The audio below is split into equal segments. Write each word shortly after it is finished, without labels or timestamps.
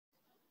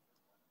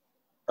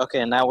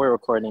Okay, now we're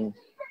recording.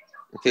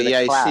 Okay, yeah,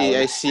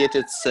 I see it.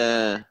 It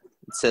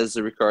says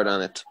the record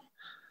on it.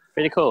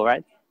 Pretty cool,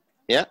 right?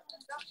 Yeah.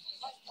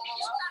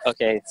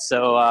 Okay,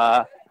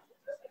 so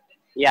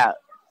yeah,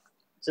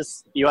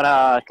 just you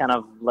wanna kind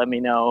of let me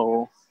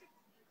know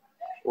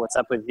what's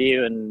up with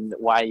you and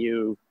why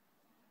you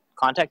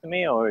contacted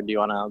me, or do you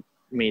want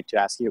me to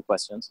ask you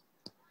questions?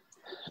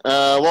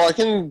 Well, I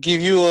can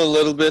give you a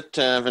little bit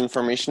of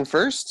information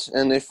first,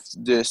 and if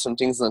there's some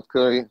things not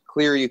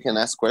clear, you can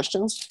ask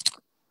questions.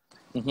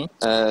 Mm-hmm.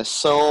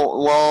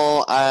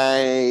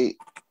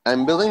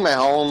 I'm building my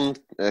own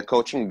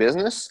coaching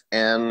business,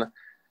 and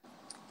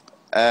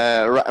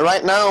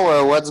right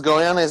now, what's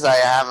going on is I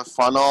have a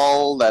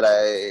funnel that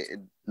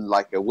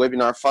like a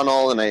webinar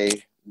funnel, and I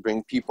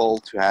bring people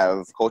to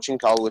have coaching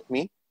call with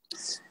me,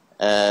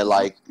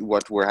 like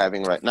what we're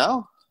having right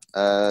now.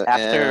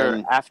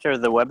 After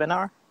the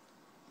webinar?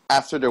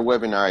 After the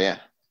webinar, yeah.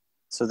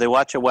 So they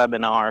watch a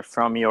webinar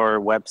from your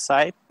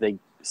website, they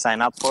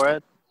sign up for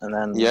it, and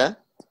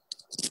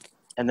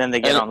then they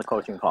get on the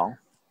coaching call.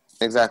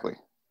 Exactly.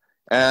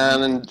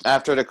 And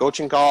after the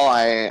coaching call,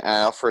 I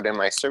offer them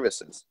my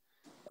services.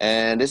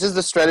 And this is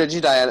the strategy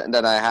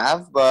that I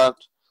have, but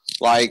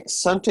like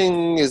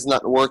something is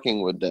not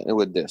working with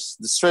this.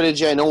 The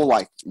strategy, I know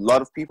like a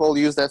lot of people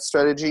use that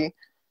strategy,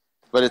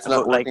 but it's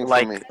not working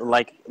for me.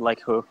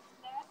 Like who?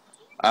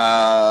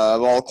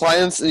 Well,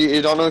 clients.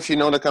 You don't know if you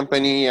know the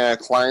company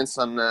Clients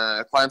on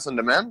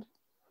Demand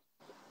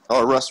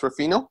or Russ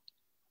Ruffino?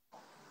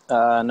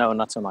 No,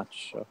 not so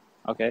much.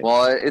 Okay.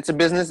 Well, it's a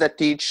business that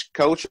teach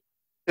coaches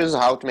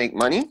how to make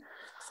money,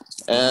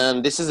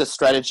 and this is a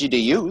strategy they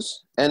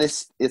use, and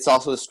it's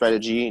also a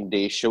strategy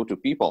they show to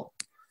people.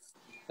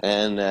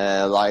 And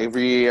like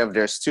every of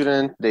their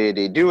student,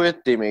 they do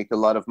it. They make a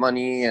lot of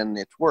money, and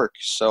it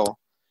works. So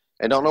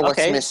I don't know what's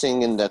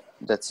missing in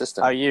that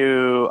system. Are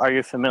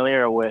you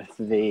familiar with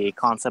the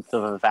concept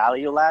of a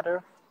value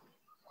ladder?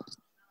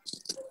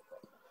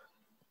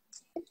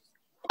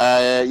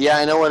 Yeah,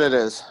 I know what it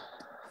is.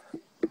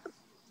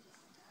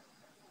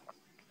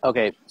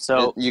 Okay,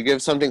 so you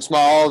give something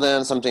small,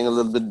 then something a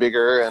little bit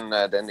bigger, and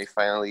then they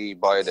finally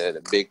buy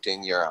the big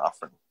thing you're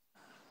offering.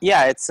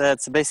 Yeah,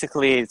 it's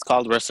basically, it's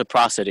called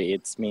reciprocity.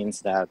 It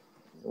means that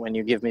when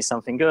you give me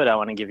something good, I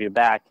want to give you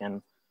back,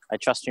 and I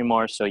trust you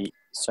more, so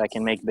I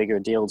can make bigger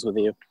deals with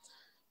you.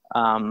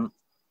 And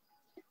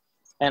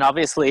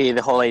obviously,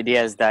 the whole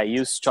idea is that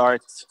you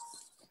start.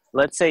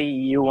 Let's say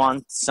you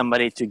want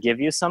somebody to give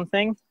you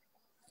something.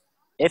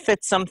 If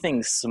it's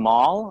something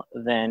small,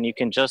 then you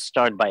can just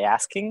start by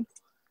asking.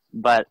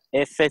 But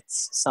if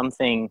it's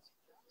something,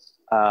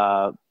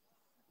 for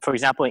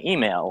example, an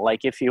email,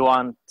 like if you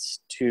want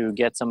to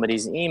get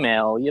somebody's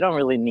email, you don't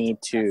really need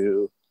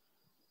to,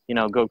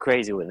 go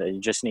crazy with it.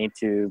 You just need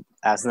to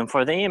ask them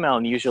for the email.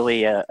 And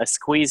usually a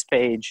squeeze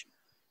page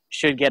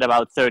should get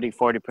about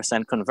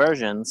 30-40%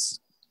 conversions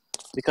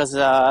because,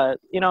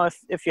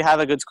 if you have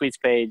a good squeeze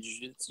page,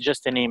 it's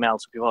just an email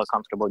so people are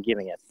comfortable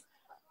giving it.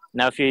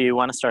 Now, if you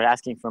want to start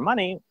asking for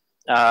money,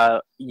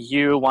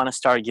 you want to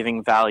start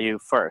giving value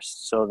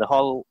first. So the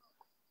whole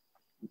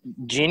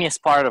genius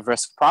part of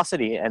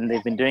reciprocity, and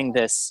they've been doing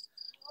this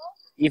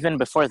even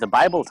before the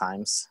Bible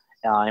times.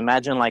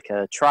 Imagine like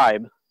a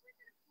tribe,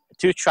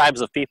 two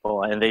tribes of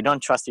people, and they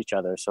don't trust each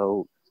other.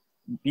 So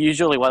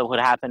usually what would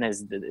happen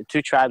is the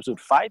two tribes would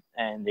fight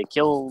and they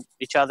kill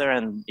each other,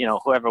 and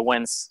whoever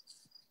wins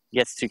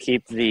gets to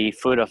keep the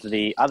food of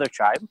the other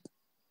tribe.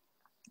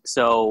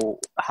 So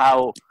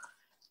how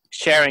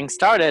sharing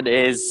started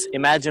is,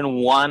 imagine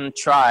one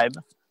tribe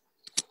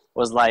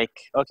was like,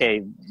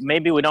 okay,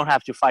 maybe we don't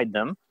have to fight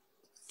them.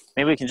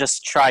 Maybe we can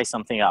just try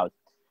something out.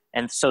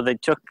 And so they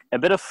took a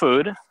bit of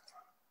food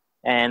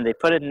and they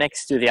put it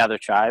next to the other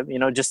tribe,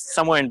 just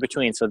somewhere in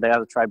between so the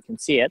other tribe can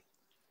see it.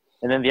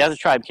 And then the other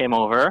tribe came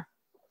over.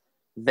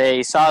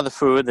 They saw the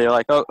food. They're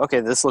like, oh,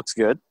 okay, this looks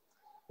good.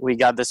 We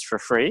got this for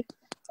free.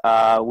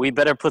 We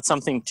better put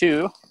something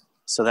too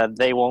so that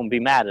they won't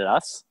be mad at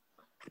us.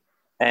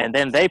 And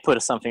then they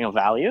put something of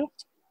value.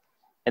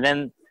 And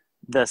then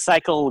the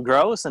cycle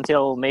grows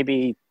until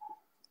maybe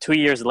 2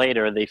 years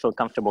later, they feel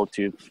comfortable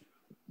to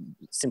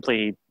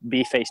simply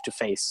be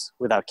face-to-face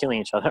without killing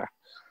each other.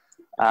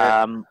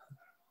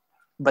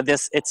 But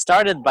it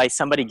started by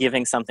somebody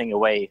giving something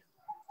away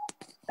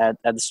at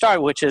the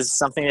start, which is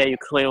something that you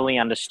clearly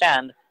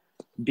understand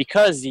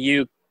because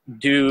you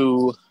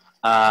do,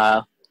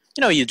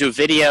 you do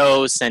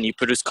videos and you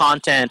produce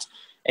content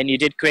and you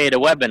did create a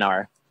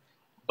webinar.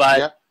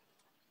 But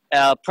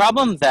a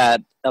problem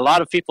that a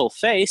lot of people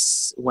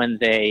face when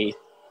they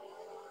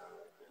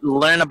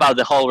learn about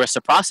the whole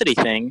reciprocity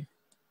thing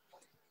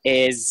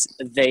is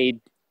they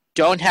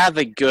don't have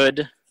a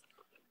good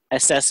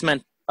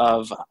assessment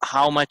of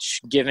how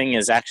much giving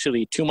is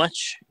actually too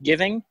much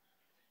giving.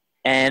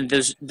 And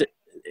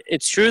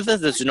it's true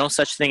that there's no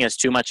such thing as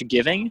too much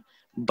giving,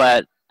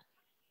 but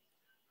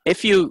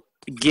if you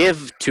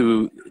give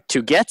to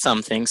get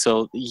something,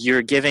 so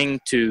you're giving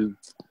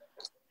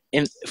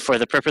for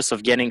the purpose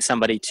of getting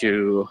somebody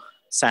to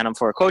sign up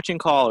for a coaching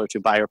call or to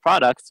buy your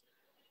product,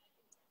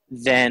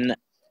 then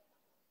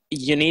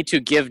you need to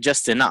give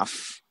just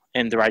enough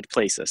in the right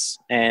places.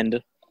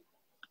 And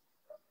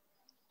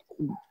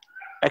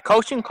a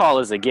coaching call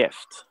is a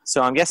gift.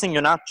 So I'm guessing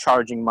you're not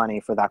charging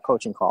money for that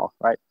coaching call,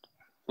 right?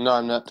 No,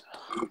 I'm not.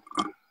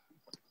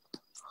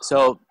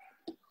 So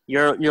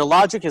your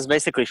logic is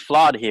basically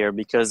flawed here,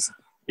 because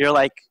you're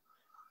like,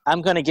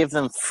 I'm going to give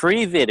them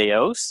free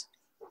videos,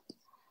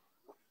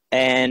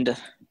 and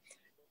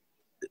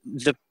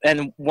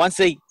once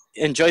they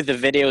enjoy the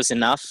videos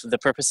enough, the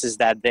purpose is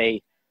that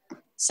they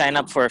sign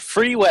up for a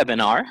free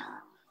webinar.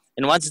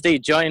 And once they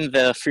join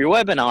the free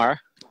webinar,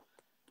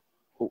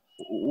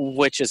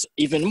 which is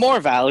even more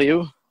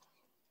value,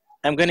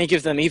 I'm going to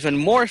give them even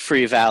more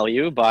free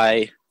value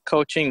by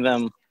coaching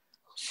them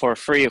for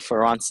free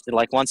for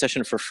one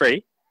session for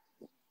free.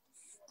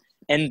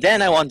 And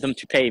then I want them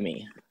to pay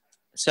me.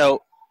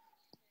 So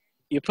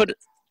you put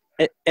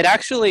it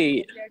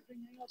actually,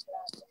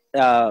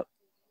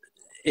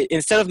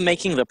 instead of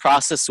making the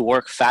process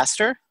work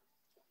faster,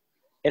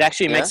 it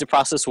actually makes the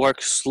process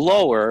work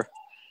slower,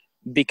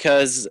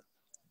 because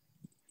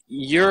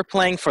you're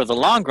playing for the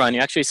long run.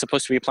 You're actually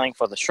supposed to be playing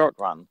for the short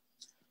run.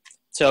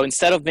 So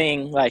instead of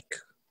being like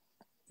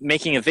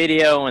making a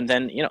video and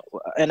then,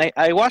 and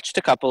I watched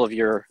a couple of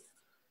your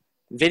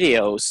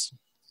videos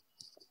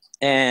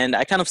and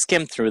I kind of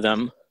skimmed through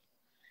them,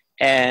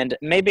 and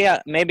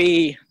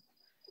maybe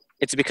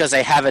it's because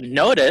I haven't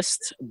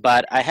noticed,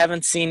 but I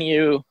haven't seen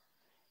you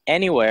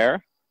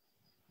anywhere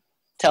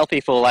tell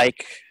people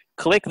like,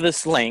 click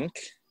this link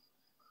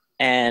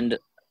and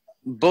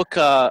book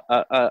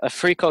a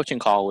free coaching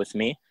call with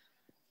me.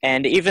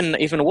 And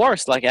even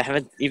worse, like I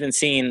haven't even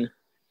seen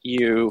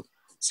you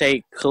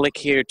say, click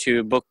here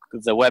to book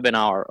the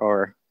webinar,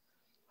 or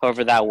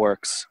however that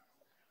works.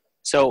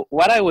 So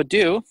what I would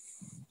do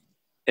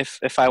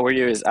if I were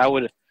you is I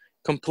would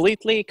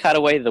completely cut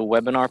away the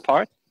webinar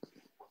part,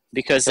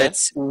 because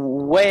it's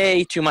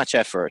way too much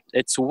effort.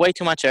 It's way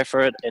too much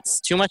effort. It's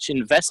too much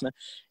investment.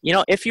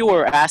 If you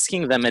were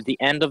asking them at the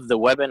end of the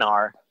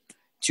webinar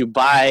to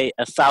buy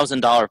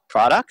 $1,000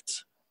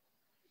 product,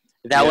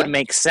 that would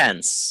make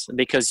sense,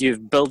 because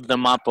you've built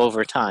them up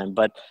over time.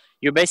 But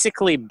you're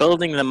basically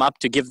building them up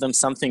to give them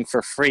something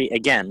for free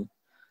again.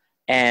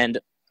 And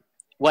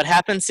what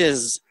happens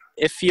is,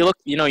 if you look,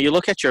 you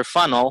look at your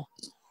funnel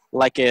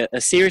like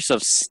a series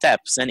of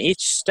steps, and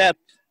each step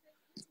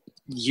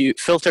you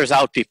filters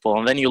out people,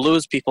 and then you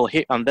lose people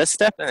here on this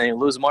step, and then you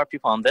lose more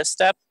people on this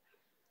step.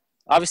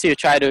 Obviously, you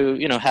try to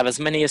have as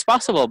many as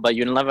possible, but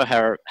you never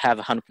have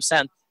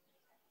 100%.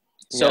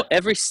 So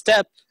every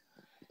step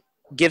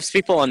gives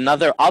people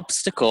another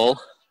obstacle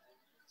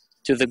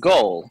to the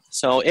goal.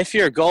 So if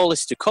your goal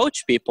is to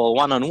coach people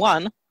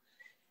one-on-one,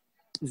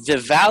 the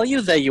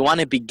value that you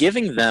want to be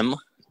giving them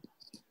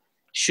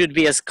should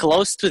be as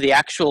close to the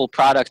actual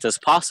product as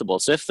possible.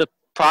 So if the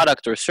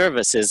product or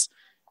service is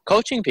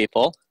coaching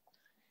people,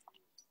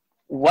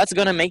 what's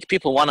going to make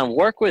people want to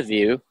work with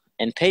you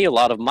and pay you a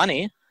lot of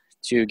money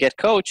to get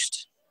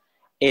coached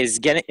is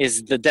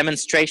the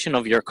demonstration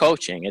of your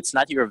coaching. It's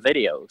not your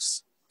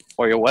videos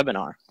or your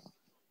webinar.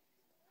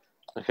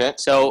 Okay.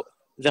 So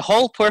the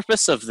whole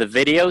purpose of the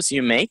videos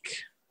you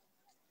make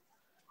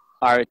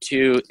are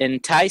to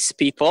entice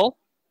people,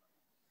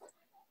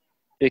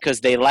 because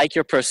they like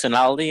your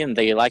personality and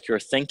they like your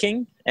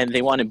thinking and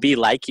they want to be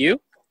like you,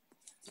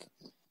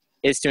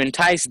 is to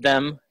entice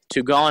them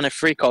to go on a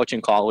free coaching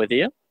call with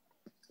you.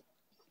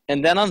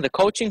 And then on the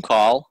coaching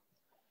call,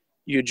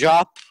 you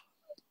drop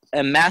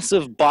a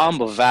massive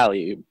bomb of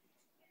value.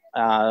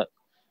 A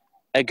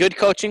good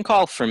coaching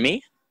call for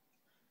me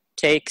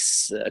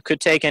could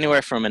take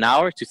anywhere from an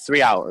hour to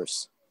 3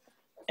 hours.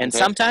 And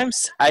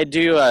sometimes I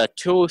do a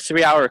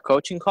 2-3 hour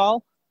coaching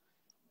call,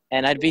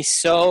 and I'd be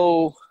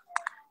so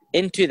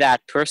into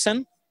that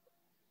person.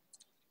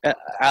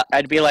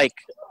 I'd be like,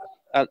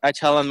 I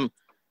tell them,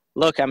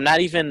 look, I'm not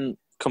even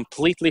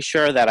completely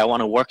sure that I want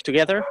to work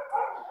together,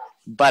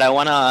 but I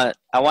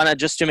wanna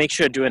just to make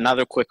sure do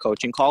another quick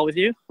coaching call with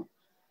you.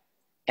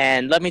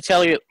 And let me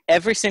tell you,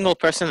 every single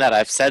person that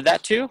I've said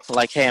that to,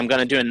 like, hey, I'm going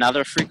to do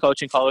another free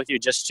coaching call with you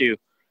just to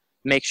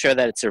make sure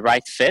that it's a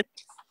right fit.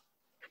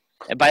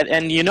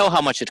 And you know how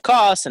much it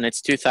costs, and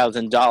it's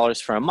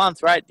 $2,000 for a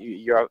month, right?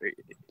 You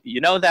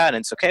know that,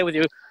 and it's okay with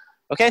you.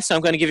 Okay, so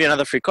I'm going to give you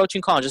another free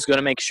coaching call. I'm just going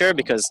to make sure,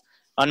 because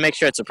I want to make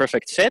sure it's a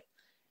perfect fit.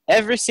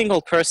 Every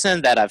single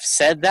person that I've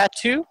said that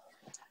to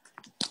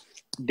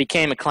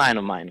became a client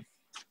of mine.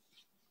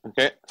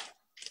 Okay.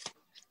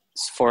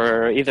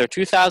 For either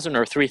 $2,000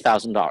 or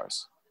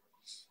 $3,000.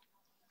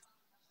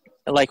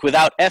 Like,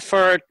 without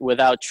effort,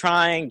 without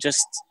trying,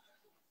 just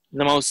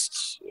the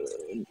most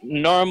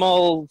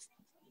normal,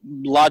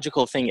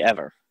 logical thing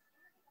ever.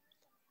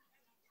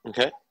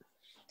 Okay.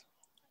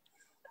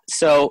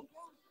 So,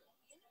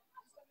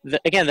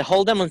 again, the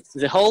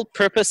whole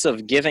purpose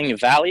of giving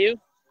value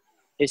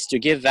is to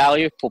give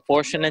value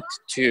proportionate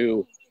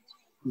to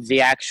the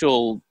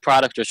actual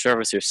product or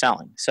service you're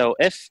selling. So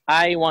if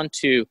I want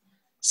to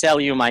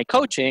sell you my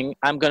coaching,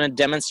 I'm going to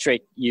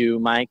demonstrate you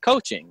my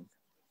coaching.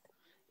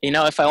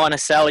 If I want to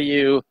sell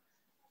you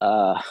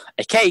a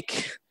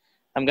cake,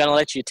 I'm going to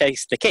let you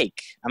taste the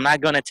cake. I'm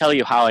not going to tell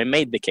you how I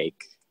made the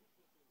cake.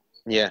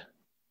 Yeah.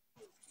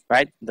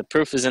 Right? The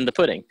proof is in the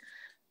pudding.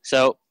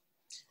 So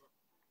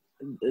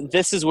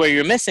this is where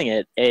you're missing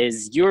it,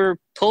 is you're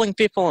pulling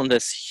people on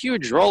this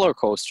huge roller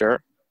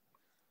coaster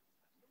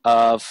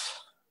of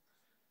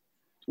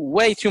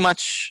way too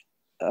much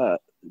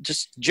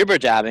just jibber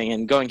jabbing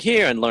and going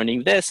here and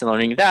learning this and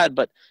learning that.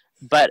 But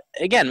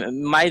again, it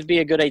might be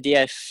a good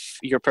idea if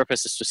your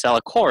purpose is to sell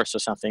a course or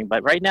something.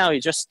 But right now,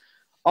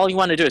 all you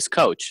want to do is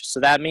coach. So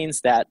that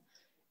means that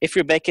if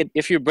you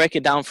break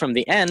it down from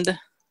the end,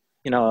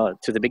 to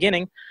the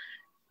beginning,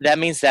 that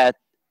means that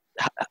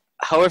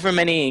however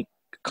many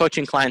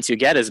coaching clients you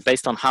get is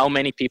based on how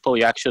many people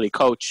you actually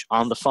coach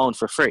on the phone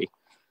for free.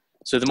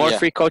 So the more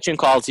free coaching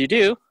calls you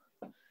do,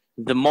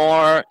 the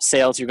more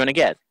sales you're going to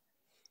get.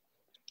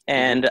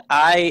 And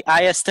I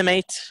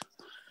estimate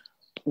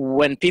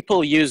when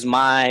people use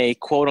my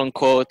quote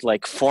unquote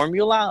like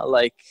formula,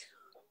 like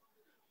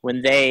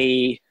when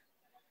they,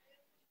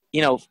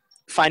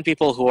 find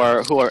people who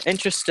are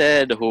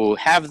interested, who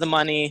have the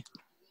money,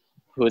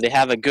 who they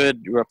have a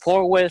good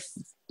rapport with,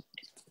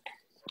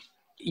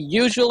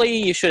 usually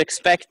you should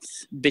expect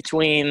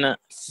between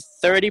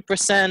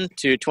 30%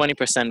 to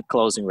 20%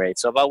 closing rate.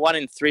 So about 1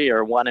 in 3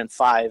 or 1 in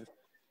 5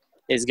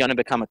 is going to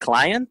become a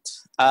client,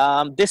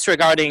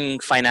 disregarding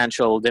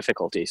financial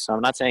difficulties. So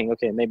I'm not saying,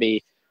 okay,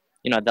 maybe,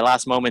 at the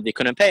last moment they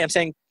couldn't pay. I'm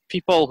saying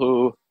people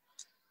who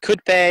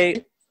could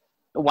pay,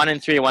 1 in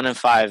 3, 1 in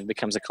 5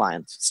 becomes a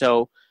client.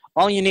 So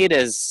all you need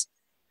is,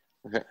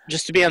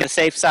 just to be on the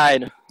safe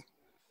side,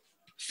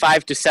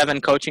 5 to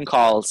 7 coaching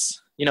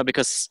calls,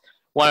 because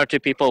 1 or 2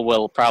 people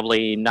will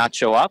probably not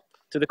show up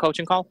to the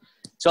coaching call.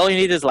 So all you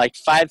need is like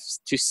 5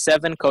 to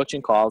 7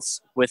 coaching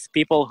calls with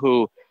people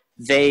who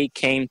they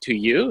came to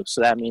you.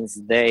 So that means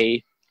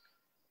you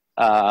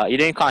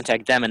didn't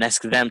contact them and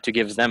ask them to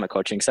give them a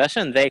coaching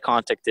session. They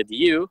contacted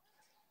you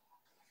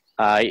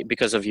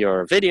because of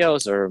your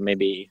videos or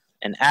maybe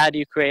an ad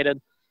you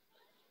created.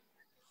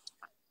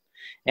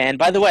 And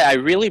by the way, I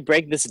really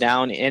break this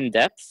down in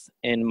depth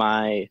in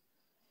my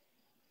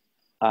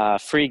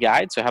free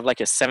guide. So I have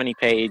like a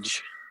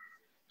 70-page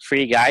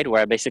free guide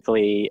where I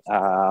basically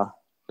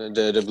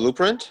the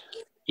blueprint.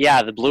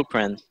 Yeah, the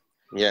blueprint.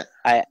 Yeah.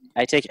 I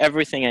take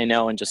everything I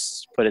know and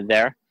just put it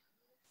there.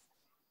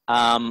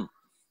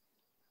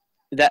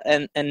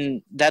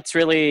 That's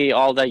really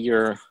all that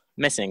you're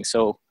missing.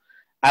 So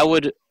I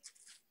would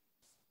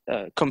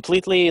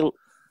completely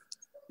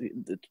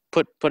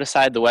put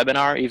aside the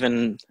webinar.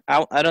 Even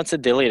I don't say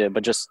delete it,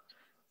 but just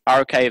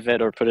archive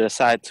it or put it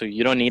aside so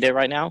you don't need it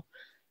right now.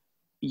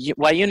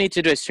 What you need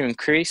to do is to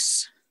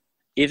increase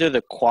either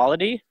the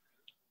quality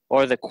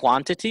or the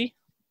quantity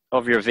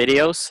of your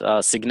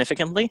videos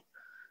significantly.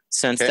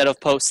 So instead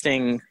of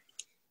posting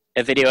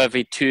a video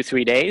every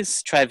 2-3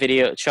 days, try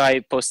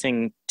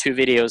posting 2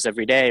 videos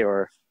every day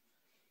or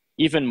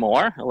even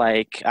more.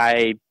 Like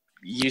I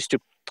used to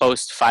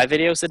post 5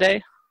 videos a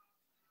day,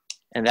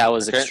 and that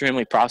was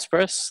extremely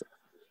prosperous.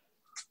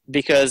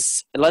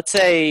 Because let's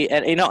say,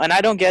 and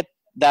I don't get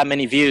that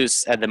many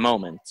views at the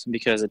moment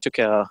because it took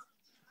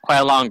quite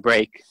a long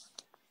break.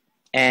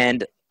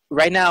 And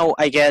right now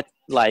I get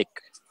like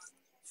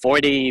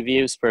 40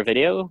 views per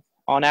video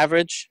on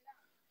average,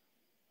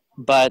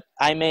 but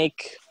I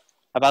make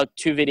about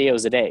 2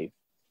 videos a day.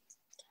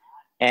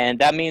 And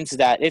that means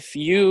that if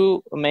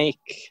you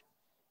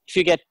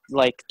get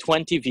like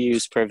 20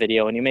 views per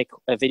video and you make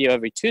a video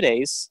every 2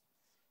 days,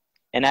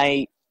 and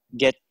I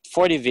get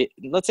 40,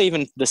 let's say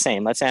even the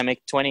same, let's say I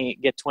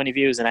get 20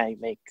 views and I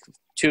make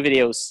 2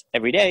 videos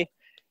every day,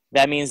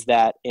 that means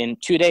that in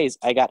 2 days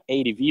I got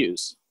 80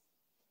 views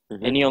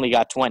and you only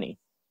got 20.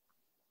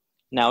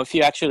 Now, if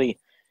you actually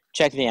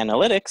check the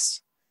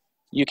analytics,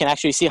 you can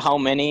actually see how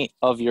many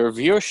of your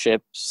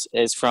viewerships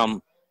is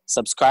from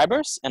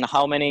subscribers and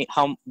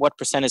what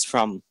percent is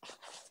from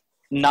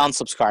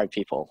non-subscribed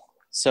people.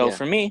 So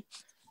for me,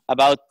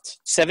 about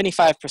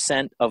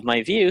 75% of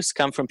my views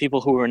come from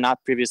people who were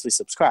not previously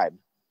subscribed.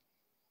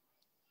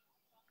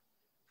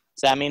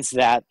 So that means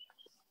that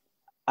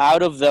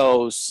out of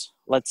those,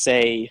 let's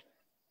say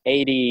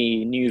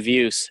 80 new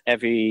views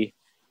every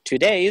 2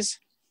 days,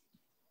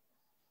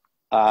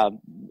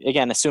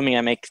 again, assuming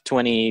I make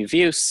 20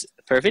 views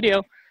per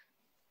video,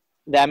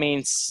 that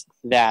means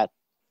that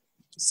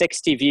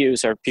 60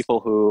 views are people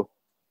who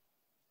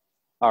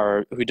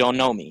don't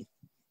know me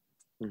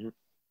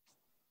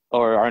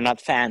or are not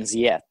fans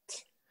yet.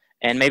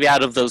 And maybe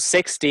out of those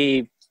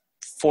 60,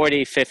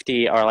 40,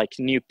 50 are like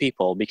new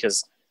people,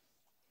 because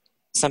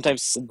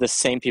sometimes the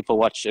same people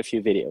watch a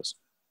few videos.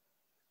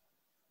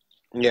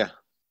 Yeah.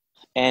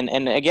 And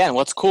again,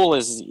 what's cool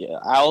is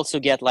I also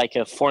get like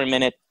a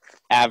 4-minute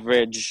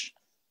average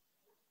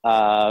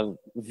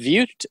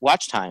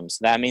watch times.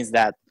 That means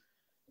that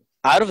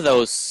out of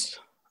those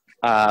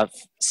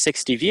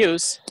 60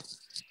 views,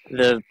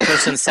 the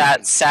person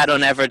sat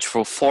on average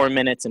for 4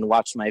 minutes and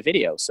watched my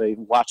video. So he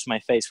watched my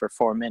face for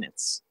 4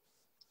 minutes.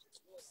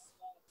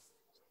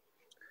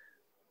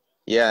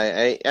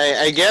 Yeah,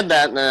 I get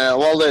that.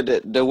 Well,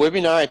 the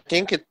webinar, I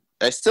think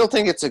I still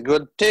think it's a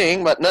good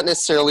thing, but not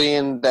necessarily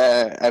in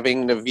the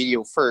having the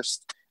video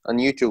first on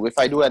YouTube. If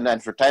I do an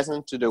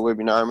advertisement to the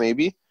webinar,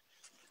 maybe.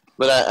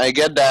 But I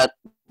get that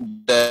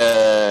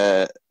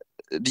the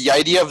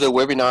idea of the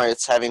webinar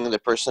is having the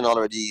person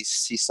already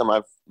see some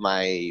of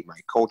my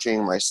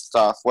coaching, my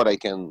stuff, what I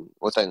can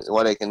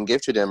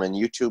give to them, and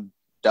YouTube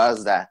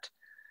does that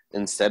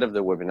instead of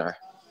the webinar.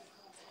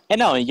 And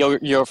no,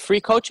 your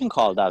free coaching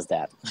call does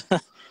that.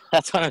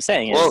 That's what I'm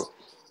saying. Well,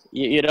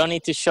 you don't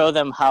need to show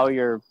them how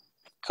your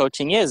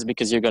coaching is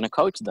because you're going to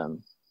coach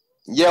them.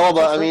 Yeah, well,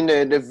 but I mean,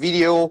 the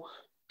video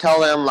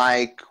tell them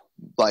like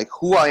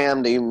who I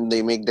am.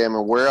 They make them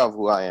aware of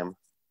who I am.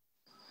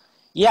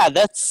 Yeah,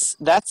 that's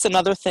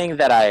another thing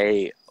that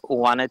I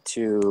wanted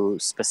to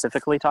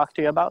specifically talk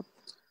to you about.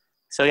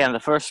 So again, the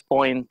first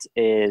point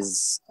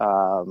is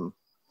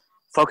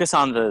focus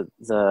on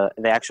the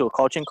actual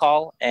coaching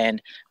call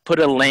and put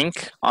a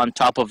link on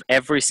top of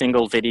every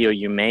single video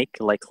you make.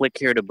 Like, click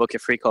here to book a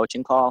free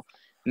coaching call.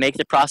 Make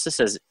the process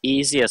as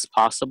easy as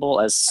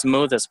possible, as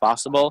smooth as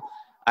possible.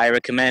 I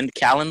recommend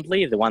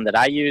Calendly, the one that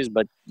I use,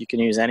 but you can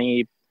use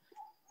any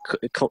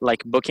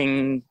like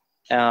booking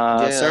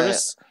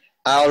service.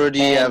 I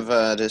already have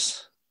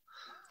this.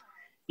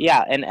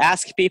 Yeah, and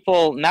ask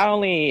people not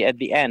only at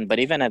the end, but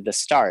even at the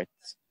start,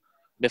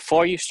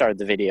 before you start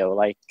the video.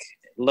 Like,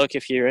 look,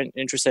 if you're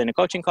interested in a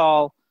coaching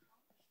call,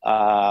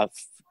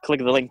 click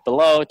the link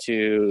below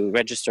to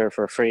register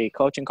for a free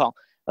coaching call.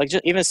 Like,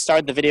 just even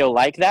start the video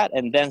like that,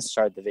 and then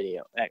start the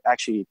video.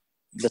 Actually,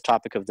 the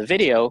topic of the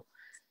video.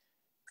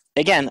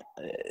 Again,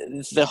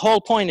 the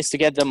whole point is to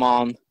get them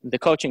on the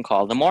coaching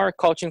call. The more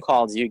coaching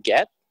calls you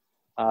get,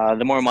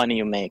 the more money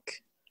you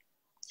make.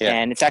 Yeah.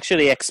 And it's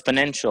actually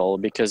exponential,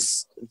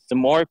 because the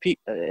more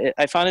people,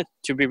 I found it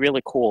to be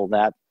really cool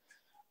that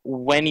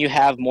when you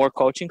have more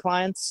coaching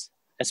clients,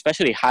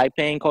 especially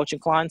high-paying coaching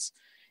clients,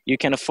 you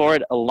can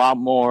afford a lot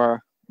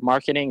more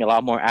marketing, a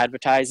lot more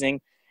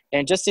advertising,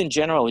 and just in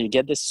general, you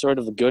get this sort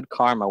of good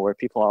karma where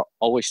people are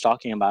always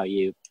talking about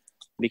you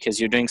because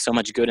you're doing so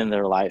much good in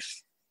their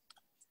life.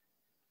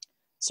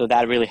 So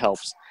that really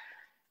helps.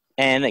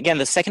 And again,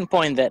 the second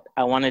point that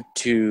I wanted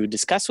to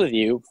discuss with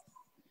you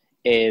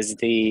is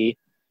the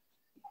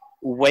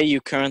way you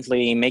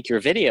currently make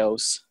your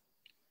videos.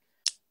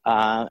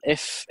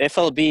 If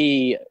I'll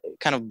be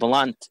kind of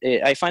blunt,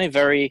 I find it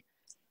very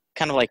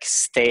kind of like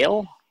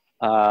stale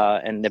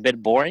and a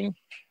bit boring.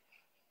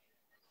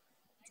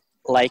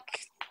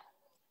 Like,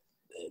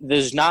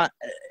 there's not,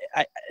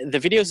 the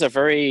videos are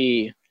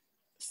very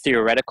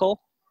theoretical.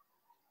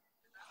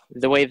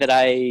 The way that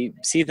I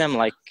see them,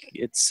 like,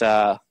 it's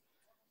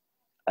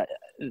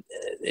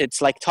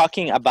like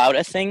talking about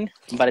a thing,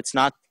 but it's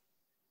not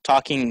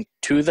talking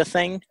to the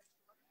thing.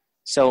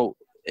 So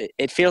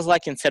it feels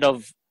like instead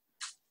of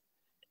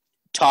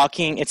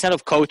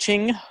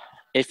coaching,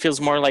 it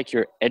feels more like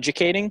you're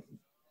educating.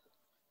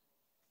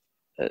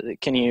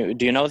 Can you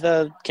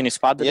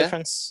spot the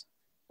difference?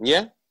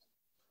 Yeah.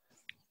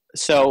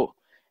 So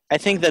I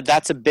think that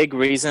that's a big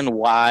reason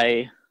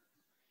why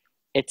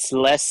it's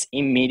less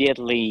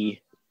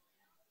immediately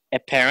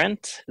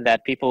apparent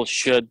that people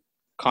should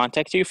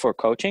contact you for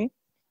coaching,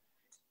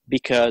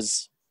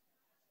 because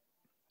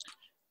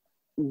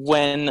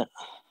when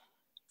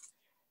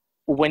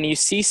you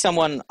see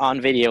someone on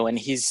video and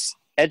he's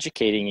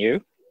educating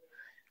you,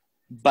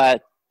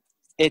 but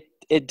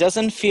it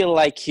doesn't feel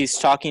like he's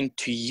talking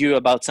to you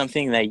about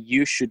something that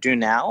you should do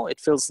now.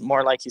 It feels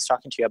more like he's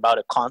talking to you about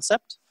a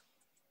concept.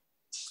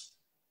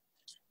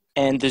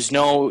 And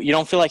you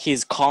don't feel like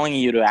he's calling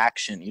you to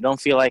action. You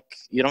don't feel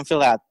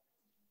that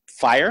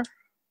fire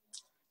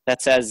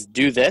that says,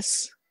 do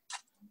this.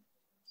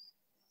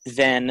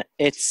 Then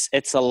it's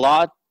a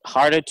lot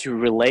harder to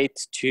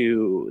relate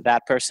to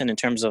that person in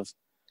terms of,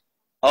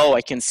 oh,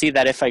 I can see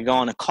that if I go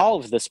on a call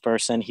with this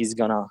person, he's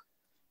going to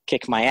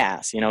kick my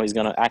ass. He's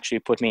going to actually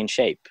put me in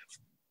shape.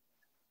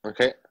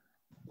 Okay.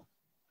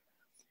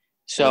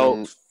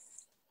 So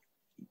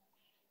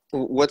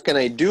what can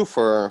I do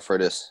for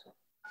this?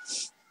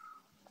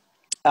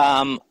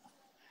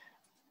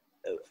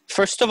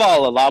 First of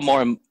all,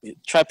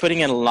 try putting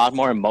in a lot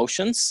more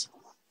emotions.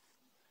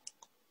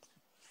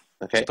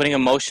 Okay. So putting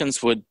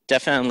emotions would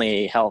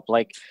definitely help.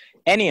 Like,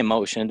 any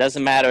emotion. It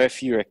doesn't matter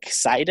if you're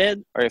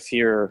excited or if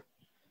you're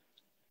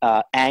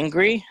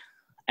angry.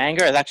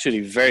 Anger is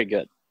actually very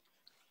good.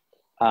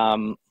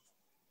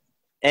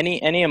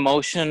 Any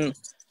emotion.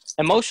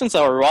 Emotions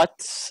are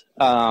what?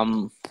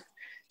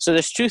 So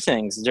there's two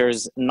things.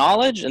 There's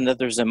knowledge and then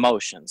there's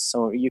emotions.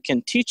 So you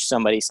can teach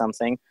somebody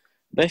something,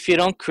 but if you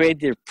don't create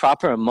the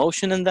proper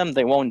emotion in them,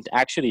 they won't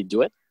actually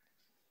do it.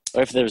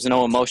 Or if there's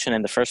no emotion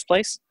in the first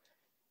place.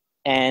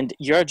 And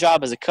your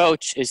job as a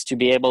coach is to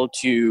be able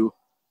to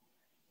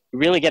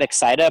really get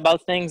excited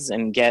about things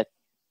and get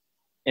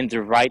in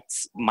the right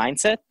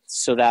mindset,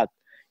 so that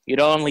you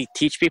don't only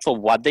teach people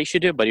what they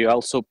should do, but you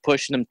also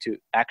push them to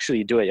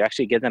actually do it. You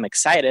actually get them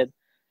excited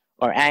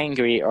or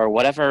angry or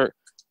whatever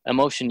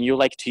emotion you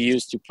like to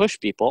use to push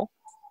people.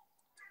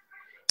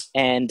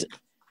 And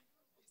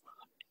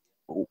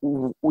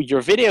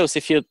your videos,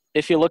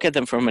 if you look at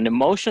them from an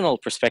emotional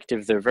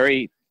perspective, they're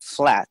very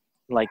flat.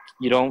 Like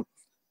you don't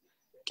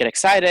get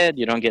excited,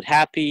 you don't get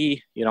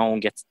happy, you don't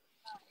get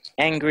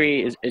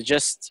angry. It's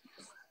just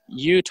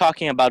you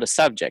talking about a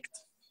subject.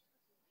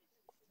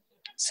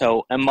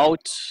 So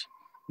emote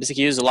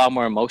basically use a lot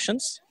more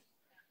emotions,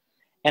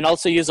 and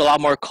also use a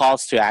lot more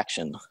calls to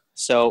action.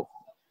 So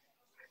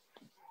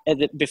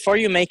before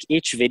you make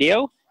each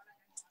video,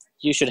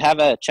 you should have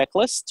a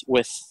checklist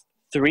with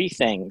 3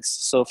 things.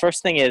 So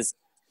first thing is,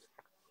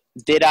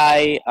 did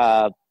I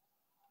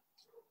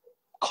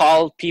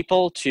call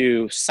people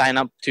to sign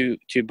up to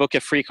book a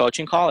free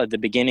coaching call at the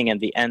beginning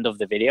and the end of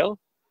the video?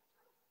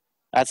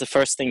 That's the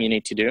first thing you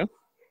need to do.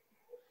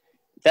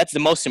 That's the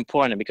most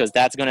important, because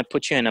that's going to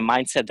put you in a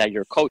mindset that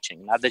you're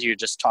coaching, not that you're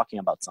just talking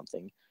about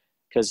something.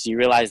 Because you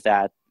realize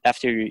that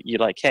after you're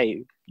like,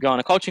 hey, go on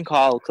a coaching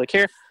call, click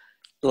here.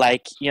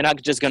 Like, you're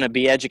not just going to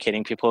be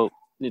educating people.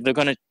 They're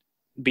going to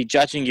be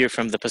judging you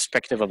from the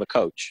perspective of a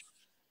coach.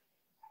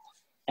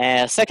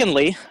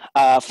 Secondly,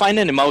 find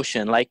an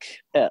emotion. Like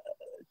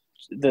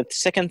the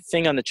second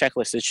thing on the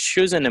checklist is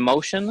choose an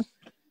emotion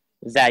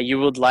that you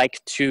would like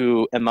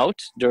to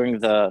emote during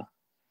the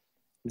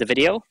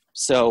video.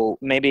 So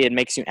maybe it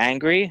makes you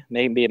angry,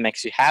 maybe it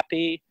makes you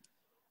happy,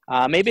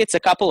 maybe it's a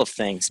couple of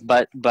things,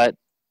 but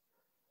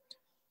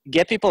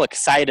get people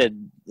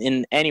excited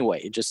in any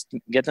way. Just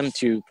get them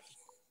to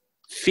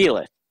feel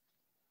it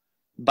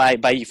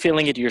by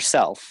feeling it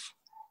yourself.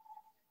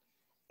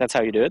 That's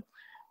how you do it.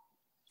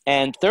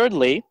 And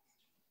thirdly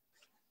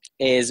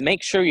is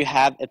make sure you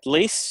have at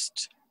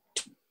least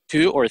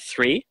 2 or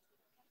 3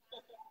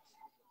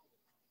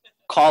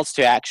 calls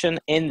to action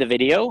in the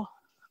video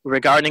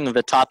regarding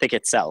the topic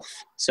itself.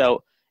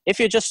 So if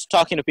you're just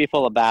talking to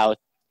people about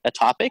a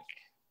topic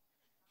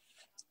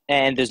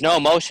and there's no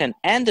emotion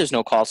and there's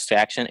no calls to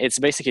action, it's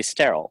basically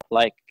sterile.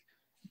 Like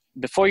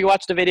before you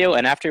watch the video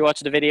and after you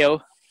watch the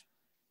video,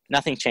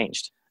 nothing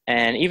changed.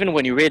 And even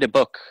when you read a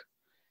book,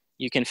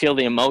 you can feel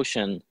the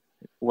emotion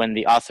when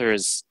the author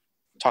is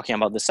talking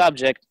about the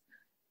subject.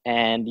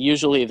 And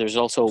usually there's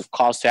also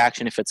calls to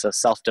action if it's a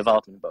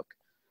self-development book.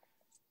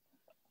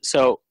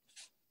 So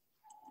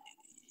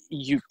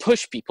you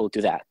push people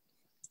to that.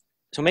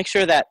 So make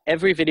sure that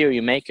every video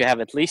you make, you have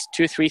at least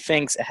 2-3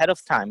 things ahead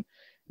of time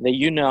that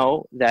you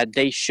know that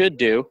they should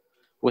do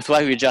with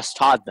what you just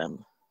taught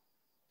them.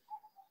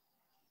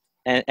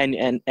 And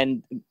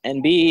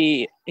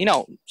be, you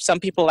know, some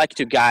people like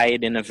to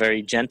guide in a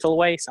very gentle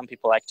way. Some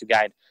people like to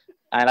guide.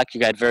 I like to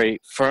guide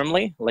very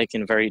firmly, like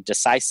in a very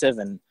decisive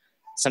and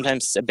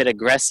sometimes a bit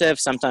aggressive,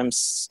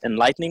 sometimes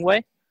enlightening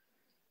way.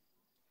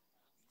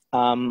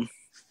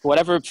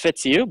 Whatever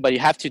fits you, but you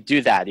have to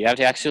do that. You have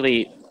to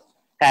actually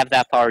have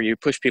that power. You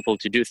push people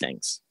to do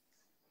things.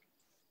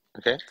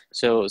 Okay.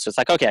 So it's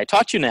like, okay, I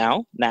taught you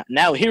now.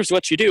 Now here's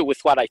what you do with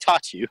what I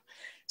taught you.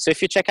 So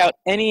if you check out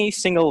any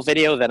single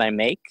video that I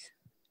make,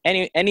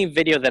 any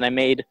video that I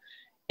made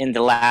in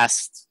the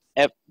last,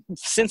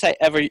 since I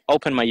ever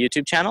opened my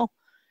YouTube channel,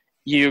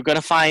 you're going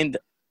to find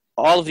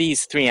all of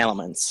these 3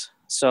 elements.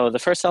 So the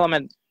first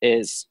element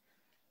is,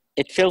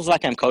 it feels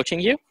like I'm coaching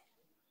you.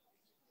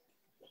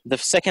 The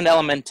second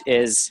element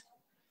is,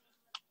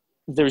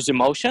 there's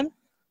emotion.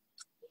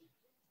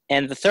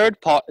 And the third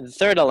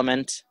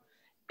element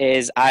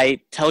is,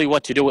 I tell you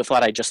what to do with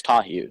what I just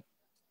taught you.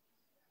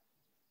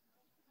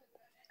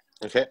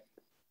 Okay.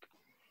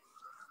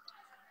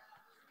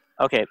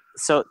 Okay,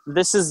 so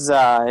this is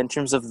in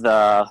terms of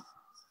the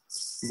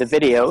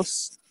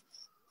videos.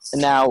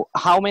 Now,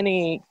 how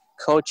many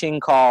coaching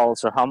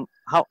calls, or how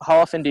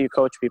often do you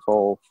coach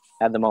people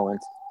at the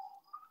moment?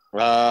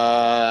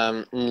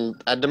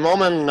 At the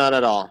moment, not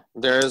at all.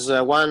 There's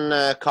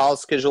one call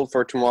scheduled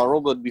for tomorrow,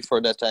 but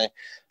before that,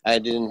 I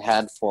didn't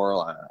had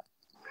for.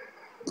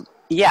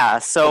 Yeah.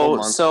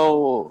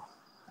 So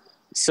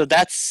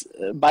that's,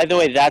 by the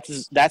way,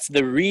 that's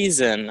the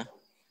reason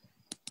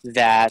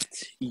that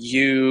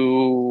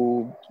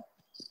you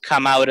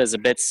come out as a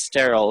bit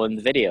sterile in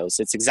the videos.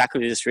 It's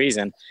exactly this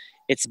reason.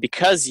 It's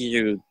because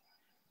you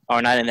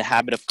are not in the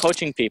habit of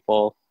coaching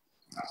people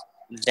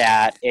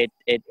that it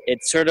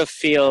sort of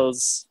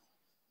feels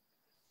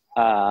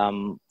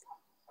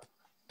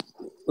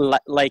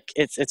like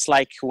it's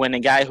like when a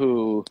guy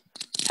who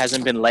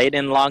hasn't been laid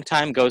in a long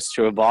time goes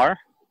to a bar,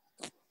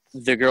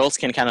 the girls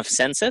can kind of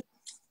sense it.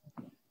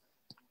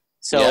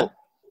 So yeah.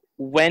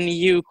 When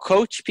you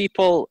coach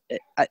people,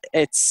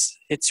 it's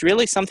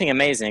really something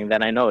amazing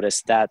that I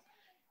noticed, that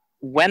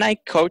when I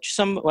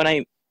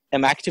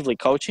am actively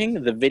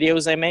coaching, the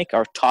videos I make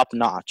are top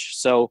notch.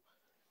 So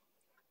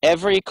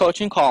every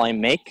coaching call I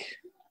make,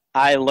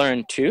 I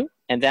learn too,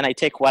 and then I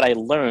take what I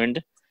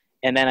learned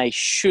and then I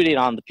shoot it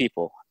on the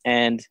people.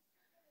 And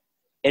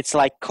it's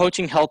like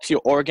coaching helps you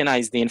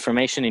organize the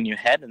information in your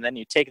head, and then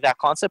you take that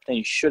concept and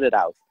you shoot it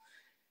out.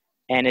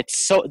 And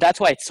that's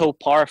why it's so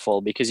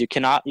powerful, because you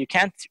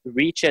can't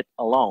reach it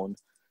alone.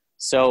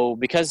 So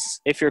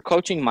because if you're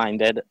coaching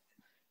minded,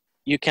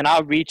 you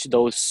cannot reach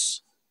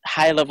those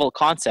high level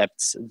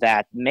concepts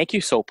that make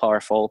you so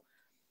powerful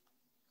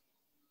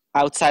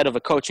outside of a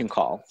coaching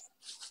call.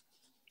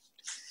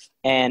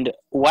 And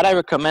what I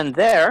recommend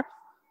there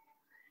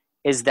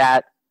is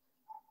that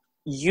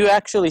you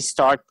actually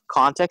start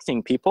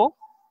contacting people,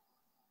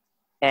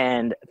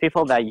 and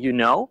people that you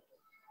know,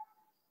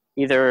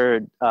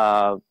 either,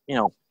 I'm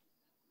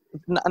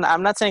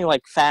not saying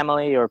like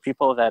family or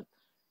people that,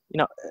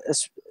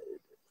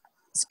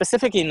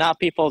 specifically not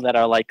people that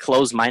are like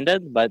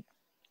close-minded, but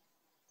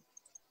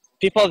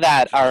people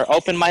that are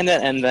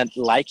open-minded and that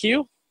like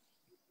you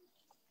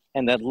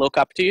and that look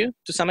up to you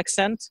to some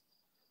extent.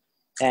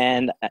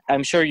 And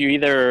I'm sure you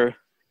either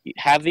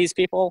have these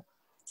people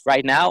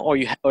right now, or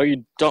you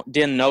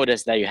didn't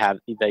notice that you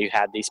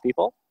had these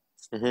people.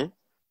 Mm-hmm.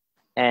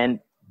 And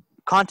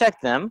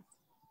contact them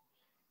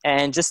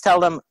and just tell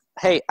them,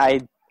 hey,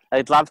 I'd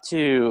love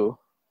to.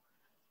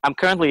 I'm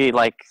currently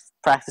like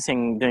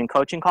practicing doing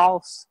coaching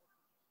calls,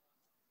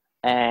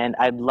 and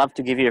I'd love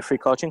to give you a free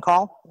coaching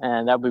call,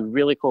 and that'd be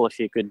really cool if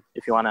you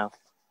want to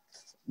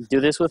do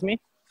this with me.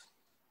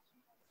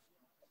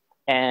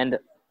 And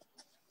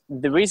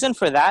the reason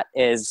for that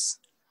is,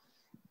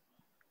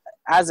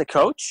 as a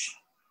coach,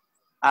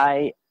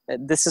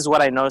 this is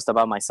what I noticed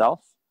about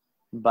myself,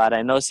 but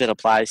I noticed it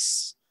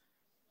applies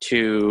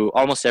to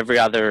almost every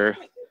other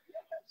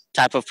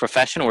type of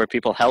profession where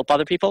people help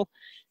other people.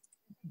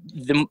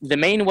 The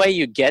main way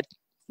you get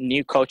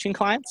new coaching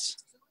clients,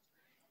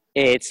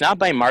 it's not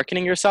by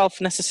marketing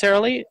yourself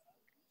necessarily.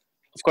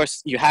 Of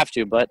course you have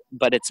to, but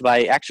it's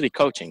by actually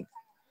coaching.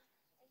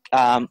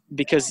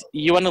 Because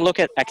you want to look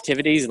at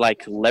activities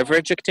like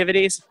leverage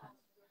activities.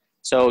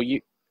 So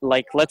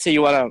let's say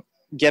you want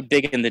to get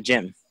big in the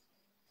gym.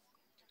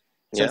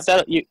 So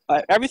instead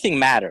of everything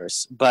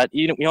matters, but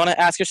you want to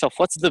ask yourself,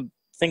 what's the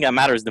thing that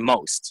matters the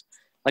most?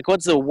 Like,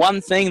 what's the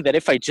one thing that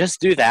if I just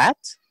do that,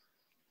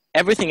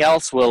 everything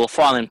else will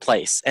fall in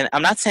place? And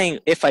I'm not saying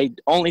if I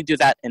only do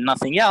that and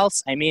nothing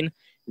else. I mean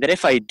that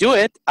if I do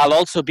it, I'll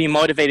also be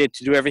motivated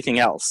to do everything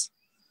else.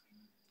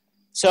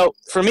 So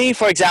for me,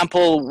 for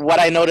example, what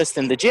I noticed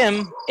in the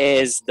gym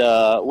is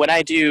when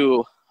I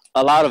do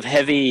a lot of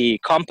heavy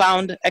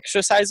compound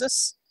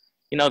exercises,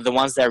 the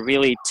ones that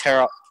really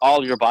tear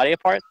all your body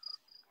apart,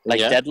 like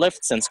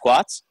deadlifts and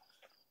squats,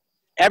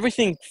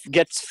 everything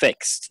gets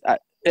fixed.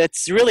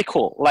 It's really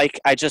cool. Like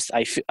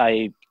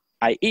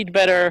I eat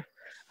better,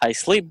 I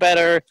sleep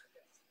better,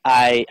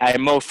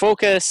 I'm more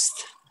focused,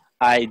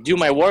 I do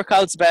my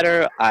workouts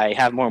better, I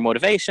have more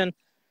motivation.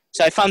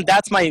 So I found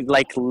that's my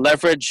like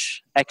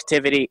leverage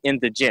activity in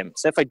the gym.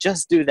 So if I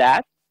just do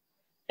that,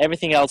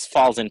 everything else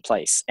falls in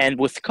place. And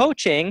with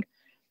coaching,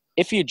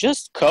 if you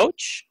just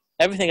coach,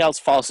 everything else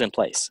falls in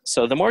place.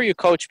 So the more you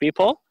coach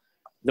people,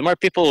 the more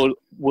people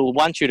will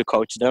want you to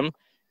coach them.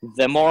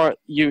 The more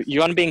you're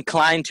going to be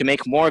inclined to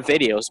make more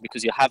videos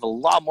because you have a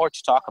lot more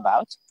to talk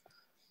about.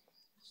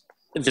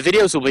 The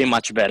videos will be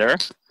much better.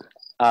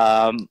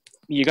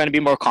 You're going to be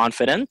more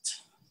confident.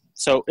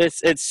 So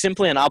it's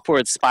simply an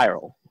upward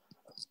spiral.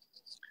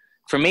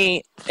 For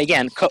me,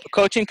 again,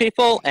 coaching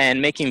people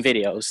and making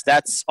videos,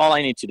 that's all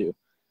I need to do.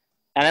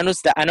 And I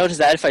noticed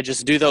that if I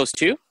just do those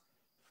two,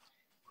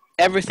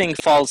 everything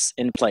falls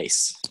in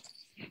place.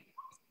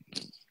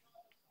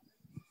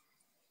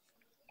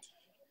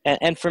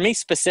 And for me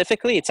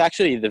specifically, it's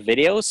actually the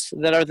videos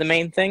that are the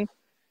main thing,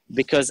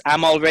 because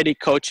I'm already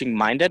coaching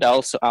minded.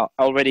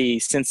 Already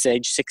since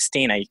age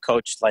 16, I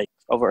coached like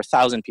over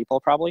 1,000 people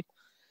probably.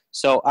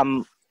 So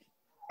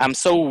I'm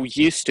so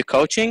used to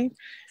coaching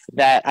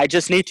that I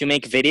just need to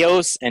make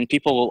videos, and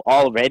people will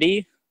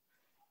already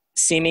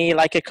see me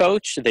like a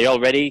coach. They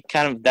already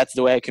that's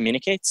the way I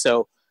communicate.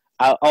 So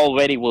I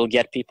already will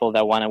get people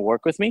that want to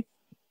work with me.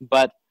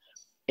 But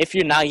if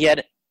you're not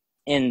yet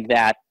in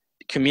that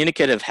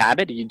communicative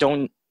habit, you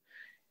don't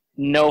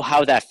know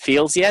how that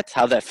feels yet,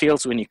 how that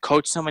feels when you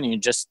coach someone and you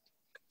just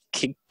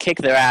kick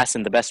their ass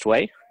in the best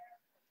way,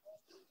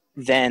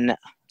 then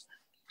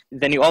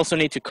you also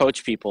need to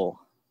coach people.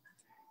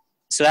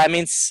 So that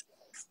means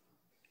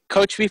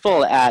coach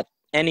people at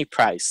any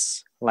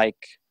price. Like,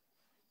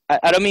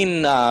 I don't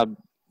mean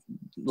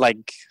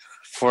like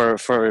for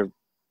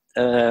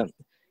a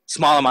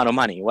small amount of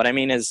money. What I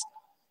mean is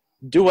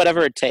do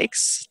whatever it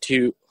takes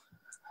to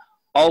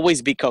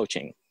always be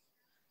coaching.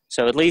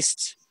 So at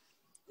least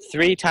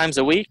 3 times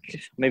a week,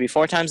 maybe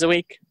 4 times a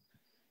week,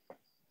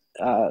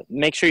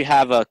 make sure you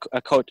have a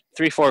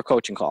 3-4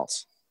 coaching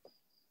calls,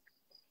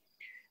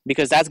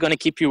 because that's going to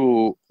keep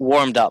you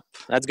warmed up.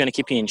 That's going to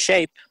keep you in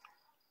shape.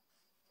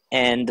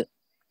 And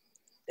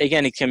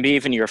again, it can be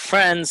even your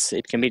friends.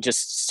 It can be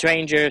just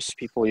strangers,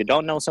 people you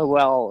don't know so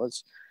well.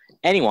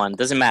 Anyone,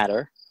 doesn't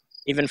matter,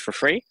 even for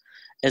free,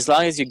 as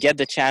long as you get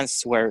the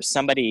chance where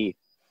somebody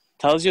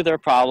tells you their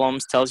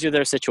problems, tells you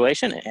their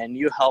situation, and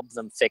you help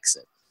them fix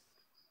it.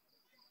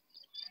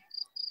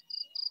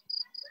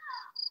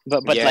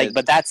 But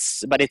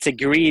it's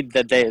agreed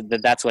that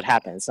that's what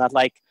happens. It's not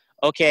like,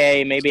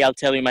 okay, maybe I'll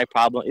tell you my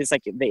problem. It's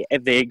like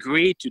if they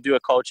agree to do a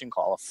coaching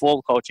call, a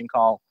full coaching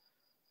call,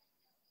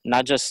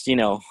 not just,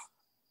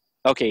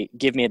 okay,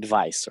 give me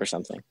advice or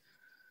something.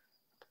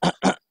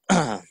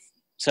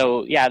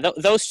 So yeah,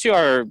 those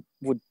two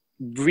would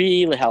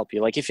really help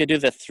you. Like if you do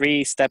the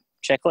 3-step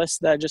checklist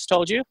that I just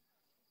told you,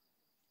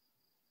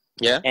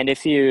 and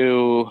if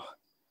you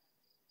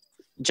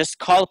just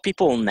call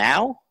people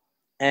now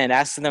and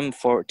ask them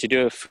to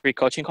do a free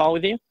coaching call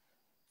with you,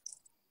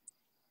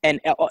 and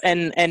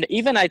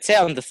even I'd say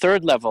on the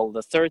third level,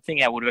 the third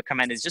thing I would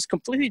recommend is just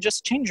completely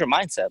just change your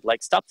mindset.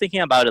 Like stop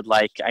thinking about it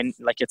like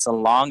it's a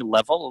long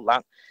level,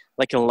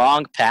 like a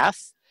long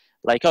path.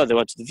 Like, oh, they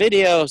watch the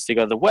videos, they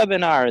go to the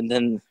webinar, and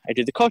then I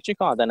do the coaching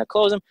call, then I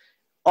close them.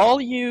 All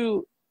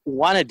you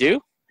want to do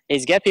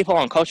is get people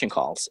on coaching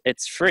calls.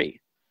 It's free.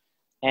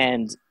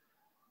 And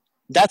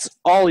that's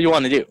all you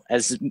want to do.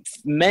 As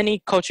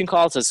many coaching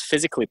calls as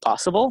physically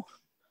possible.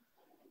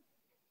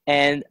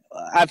 And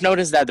I've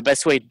noticed that the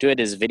best way to do it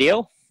is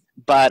video.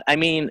 But, I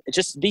mean,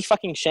 just be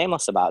fucking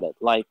shameless about it.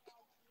 Like,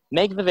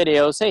 make the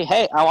video, say,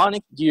 hey, I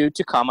want you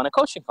to come on a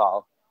coaching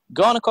call.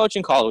 Go on a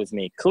coaching call with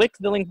me. Click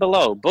the link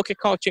below. Book a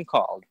coaching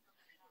call.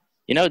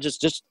 You know,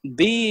 just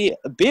be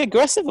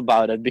aggressive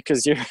about it,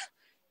 because you're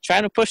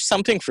trying to push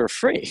something for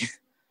free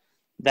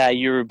that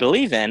you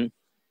believe in.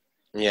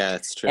 Yeah,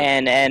 it's true.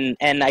 And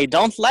I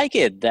don't like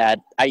it that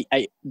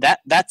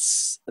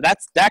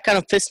that kind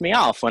of pissed me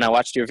off when I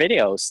watched your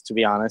videos, to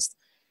be honest,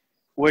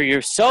 where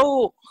you're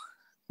so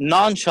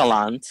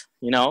nonchalant,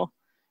 you know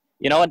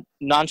what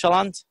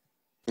nonchalant?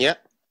 Yeah.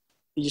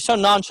 You're so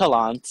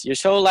nonchalant. You're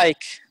so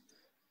like,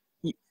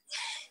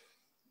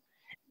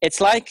 it's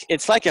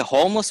like a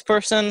homeless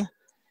person,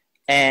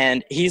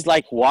 and he's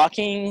like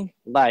walking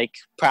like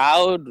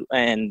proud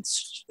and,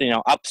 you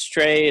know, up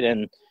straight,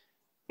 and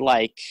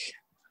like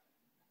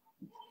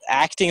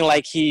acting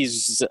like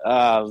he's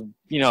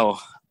you know,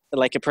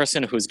 like a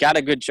person who's got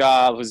a good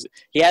job,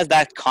 he has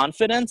that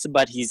confidence,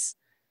 but he's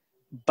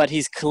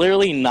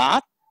clearly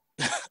not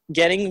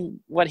getting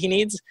what he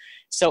needs.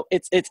 So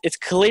it's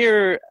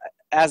clear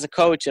as a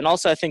coach, and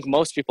also I think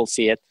most people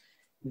see it,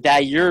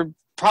 that you're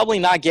probably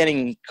not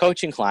getting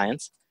coaching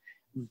clients,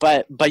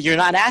 but you're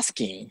not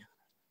asking.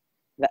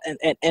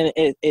 And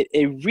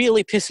it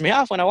really pissed me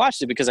off when I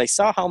watched it, because I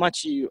saw how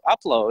much you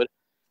upload,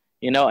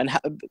 you know, and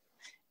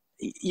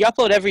you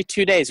upload every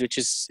 2 days, which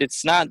is,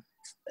 it's not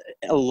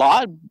a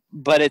lot,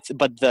 but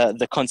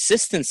the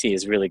consistency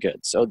is really good.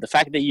 So the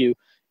fact that you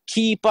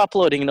keep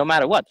uploading no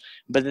matter what.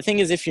 But the thing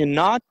is, if you're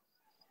not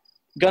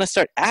going to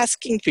start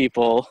asking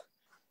people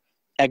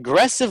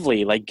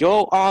aggressively, like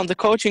go on the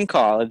coaching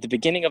call at the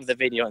beginning of the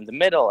video, in the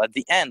middle, at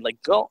the end, like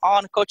go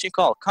on a coaching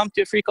call, come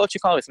to a free coaching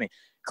call with me,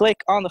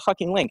 click on the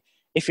fucking link.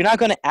 If you're not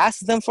going to ask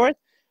them for it,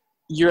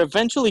 you're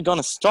eventually going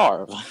to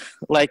starve.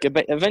 Like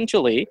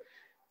eventually,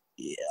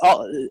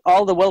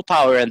 all the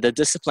willpower and the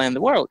discipline in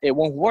the world, it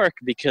won't work,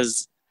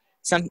 because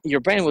your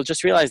brain will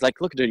just realize,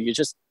 like, look, dude, you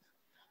just,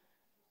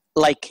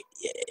 like,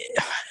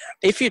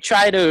 if you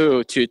try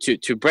to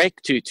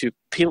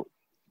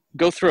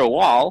go through a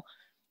wall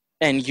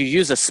and you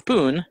use a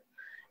spoon,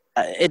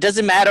 it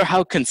doesn't matter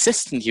how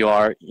consistent you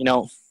are, you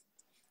know,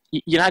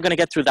 you're not going to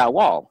get through that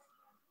wall.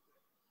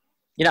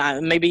 You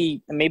know,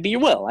 maybe you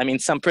will. I mean,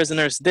 some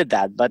prisoners did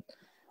that, but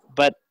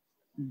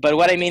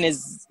what I mean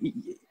is,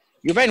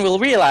 your brain will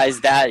realize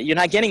that you're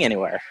not getting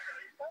anywhere.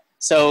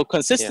 So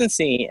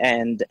consistency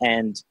and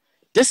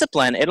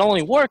discipline, it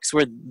only works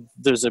where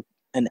there's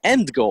an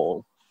end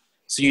goal.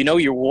 So you know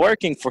you're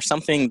working for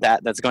something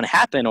that's going to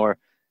happen, or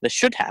that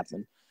should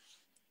happen.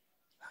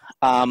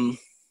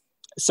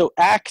 So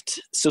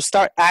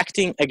start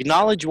acting,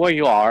 acknowledge where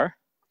you are,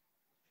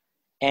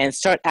 and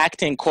start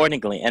acting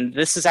accordingly. And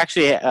this is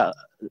actually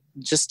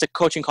just a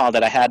coaching call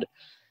that I had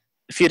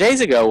a few days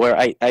ago, where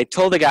I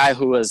told a guy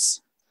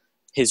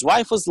his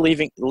wife was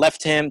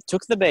left him,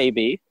 took the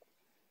baby,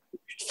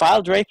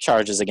 filed rape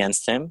charges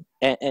against him,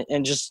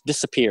 and just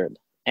disappeared.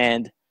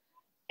 And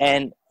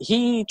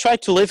he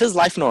tried to live his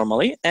life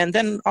normally, and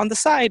then on the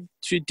side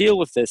to deal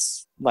with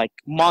this like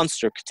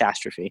monster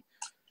catastrophe.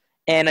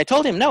 And I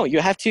told him, no, you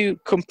have to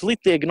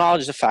completely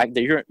acknowledge the fact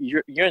that you're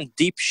in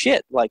deep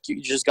shit. Like,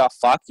 you just got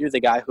fucked. You're the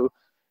guy who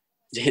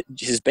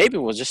his baby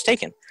was just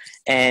taken,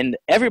 and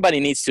everybody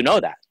needs to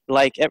know that.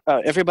 Like,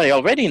 everybody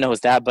already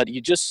knows that, but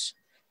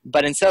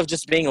instead of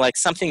just being like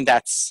something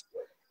that's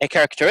a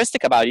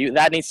characteristic about you,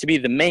 that needs to be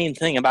the main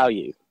thing about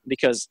you.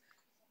 Because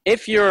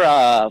if you're,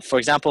 for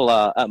example,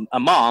 a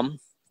mom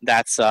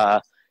that's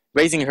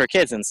raising her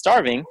kids and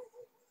starving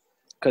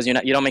because you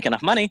don't make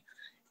enough money,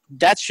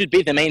 that should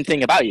be the main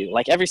thing about you.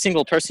 Like, every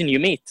single person you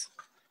meet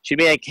should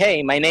be like,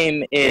 hey, my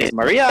name is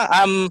Maria.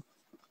 I'm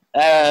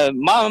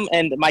mom,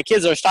 and my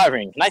kids are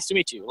starving. Nice to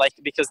meet you. Like,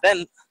 because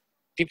then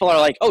people are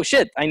like, oh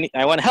shit,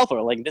 I want to help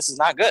her. Like, this is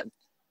not good.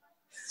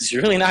 It's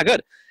really not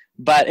good.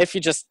 But if you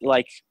just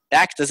like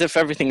act as if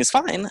everything is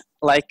fine,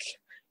 like,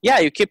 yeah,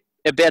 you keep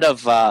a bit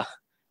of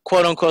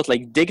quote unquote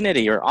like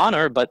dignity or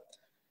honor, but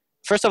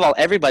first of all,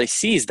 everybody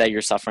sees that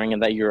you're suffering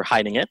and that you're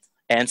hiding it.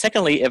 And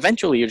secondly,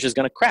 eventually you're just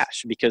going to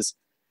crash because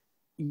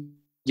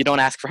you don't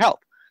ask for help.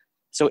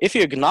 So if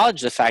you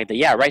acknowledge the fact that,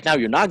 yeah, right now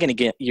you're not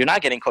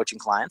getting coaching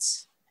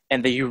clients,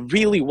 and that you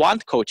really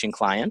want coaching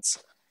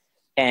clients,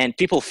 And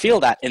people feel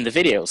that in the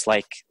videos,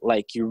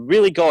 like you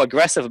really go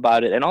aggressive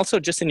about it. And also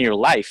just in your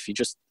life, you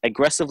just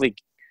aggressively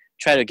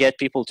try to get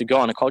people to go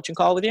on a coaching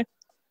call with you.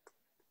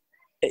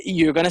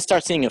 You're going to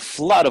start seeing a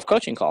flood of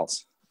coaching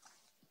calls.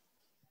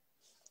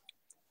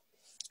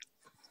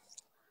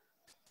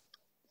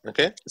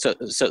 Okay.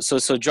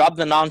 So drop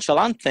the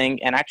nonchalant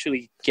thing and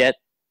actually get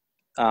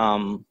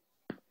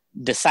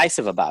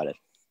decisive about it.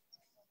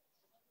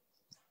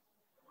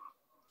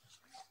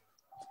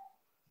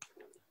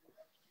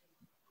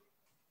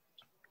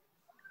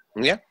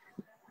 Yeah.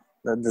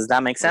 Does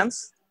that make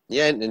sense?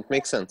 Yeah, it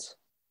makes sense.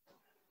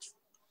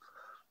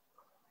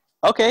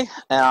 Okay.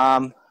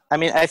 I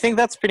mean, I think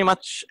that's pretty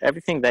much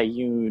everything that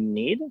you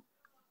need.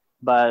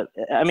 But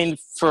I mean,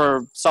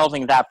 for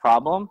solving that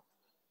problem,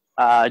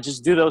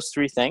 just do those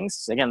three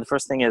things. Again, the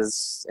first thing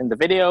is in the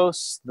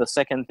videos. The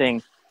second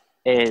thing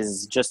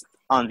is just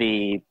on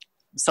the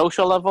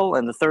social level.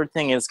 And the third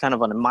thing is kind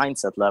of on a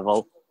mindset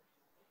level.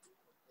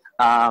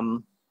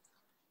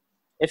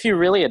 If you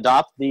really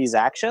adopt these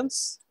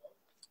actions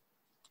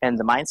and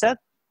the mindset,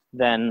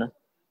 then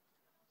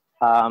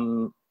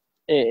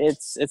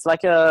it's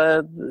like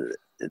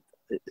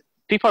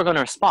people are going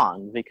to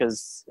respond,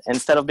 because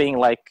instead of being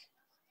like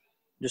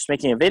just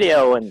making a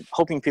video and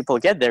hoping people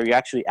get there, you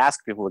actually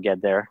ask people to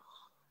get there.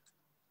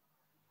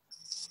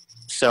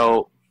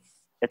 So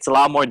it's a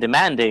lot more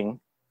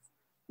demanding,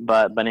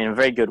 but in a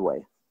very good way.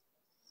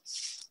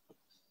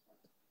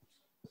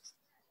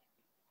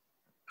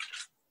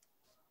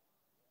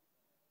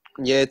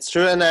 Yeah, it's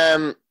true. And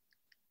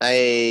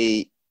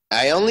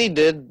I only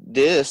did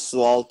this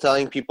while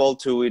telling people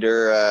to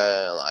either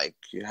like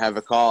have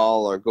a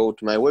call or go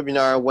to my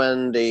webinar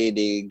when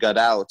they got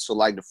out. So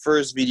like the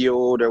first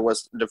video, there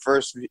was the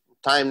first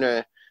time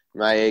that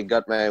I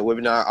got my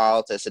webinar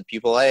out, I said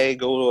people, hey,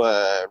 go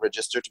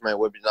register to my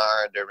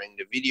webinar during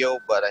the video,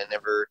 but I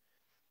never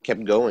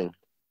kept going.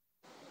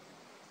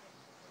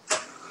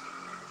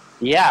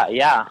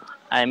 Yeah.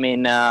 I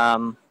mean,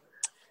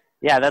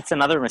 yeah, that's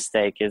another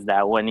mistake, is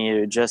that when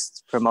you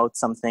just promote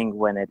something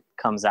when it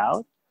comes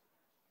out,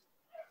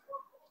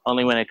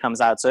 only when it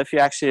comes out. So if you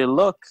actually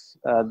look,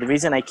 the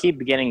reason I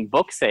keep getting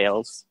book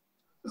sales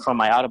from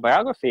my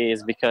autobiography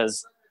is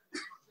because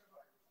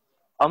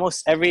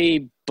almost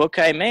every book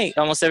I make,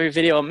 almost every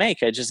video I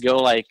make, I just go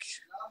like,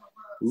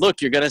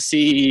 look, you're going to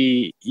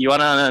see, you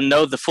want to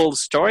know the full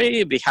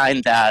story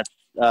behind that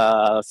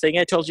thing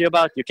I told you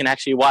about? You can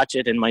actually watch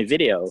it in my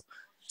video.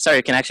 Sorry,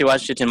 you can actually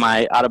watch it in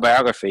my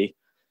autobiography.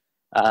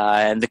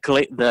 And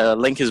the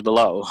link is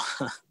below.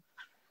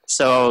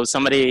 So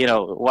somebody,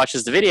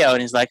 watches the video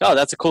and he's like, oh,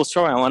 that's a cool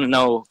story. I want to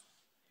know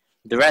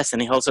the rest.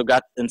 And he also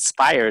got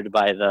inspired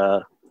by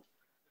the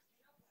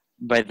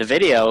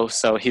video.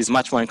 So he's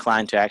much more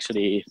inclined to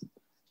actually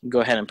go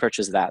ahead and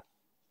purchase that.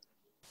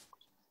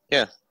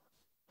 Yeah.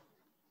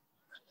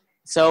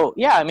 So,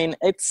 yeah, I mean,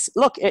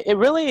 it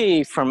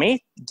really, for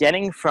me,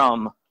 getting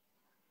from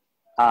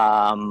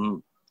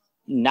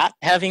not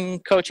having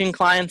coaching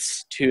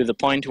clients to the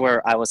point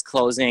where I was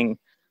closing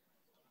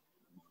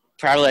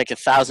probably like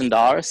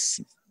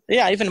 $1,000.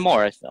 Yeah, even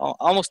more,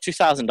 almost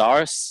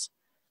 $2,000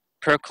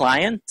 per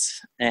client,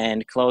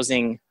 and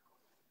closing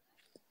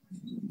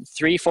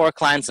 3-4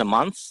 clients a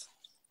month.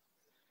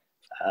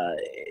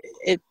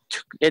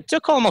 It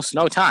took almost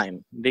no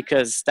time,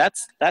 because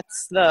that's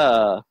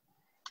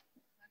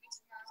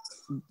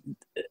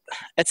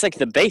it's like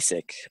the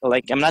basic.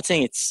 Like, I'm not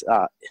saying it's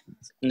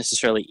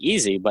necessarily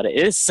easy, but it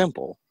is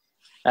simple.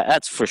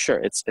 That's for sure.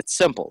 It's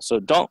simple. So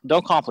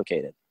don't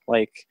complicate it.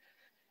 Like,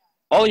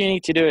 all you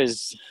need to do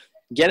is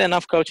get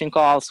enough coaching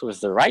calls with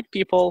the right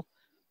people,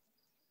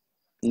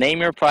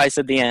 name your price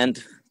at the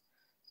end,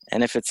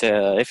 and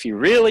if you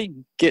really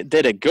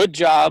did a good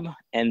job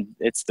and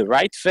it's the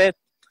right fit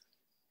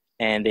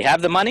and they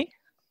have the money,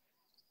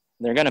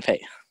 they're gonna pay.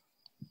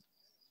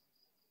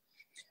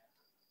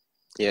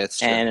 Yeah, it's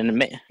true.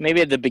 And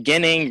maybe at the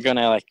beginning you're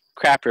gonna like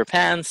crap your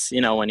pants,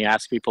 when you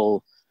ask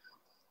people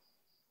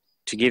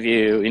to give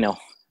you,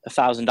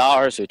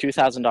 $1,000 or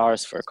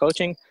 $2,000 for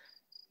coaching.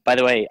 By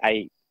the way,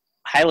 I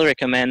highly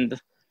recommend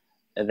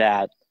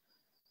that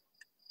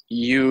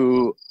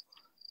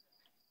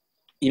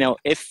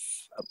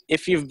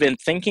if you've been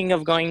thinking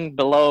of going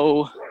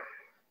below,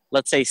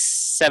 let's say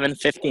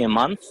 $750 a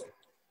month,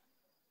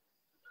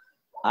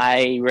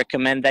 I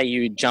recommend that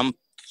you jump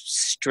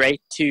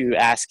straight to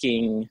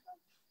asking,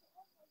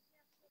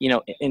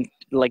 in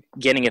like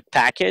getting a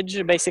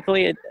package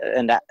basically,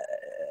 and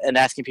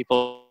asking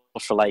people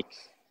for like,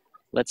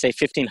 let's say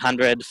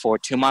 $1,500 for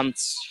 2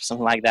 months,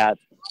 something like that.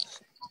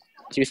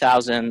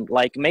 2,000.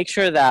 Like, make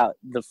sure that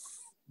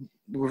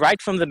right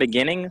from the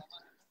beginning,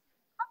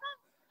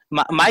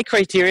 my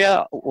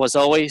criteria was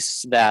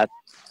always that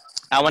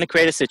I want to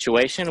create a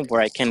situation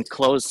where I can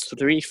close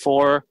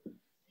 3-4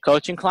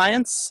 coaching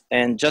clients,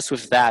 and just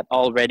with that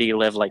already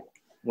live like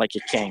a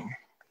king.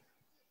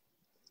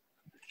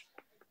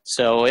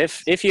 So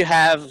if you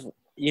have,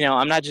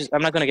 I'm not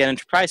going to get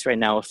into price right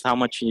now with how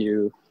much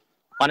you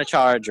want to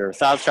charge or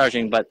without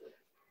charging, but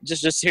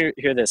just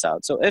hear this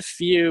out. So if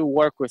you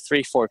work with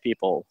 3-4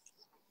 people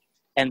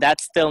And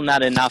that's still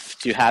not enough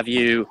to have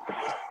you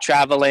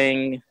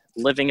traveling,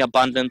 living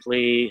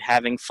abundantly,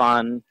 having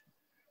fun,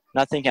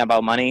 not thinking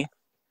about money,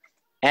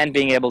 and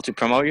being able to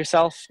promote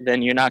yourself,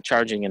 then you're not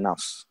charging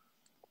enough.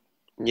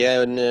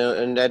 Yeah,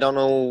 and I don't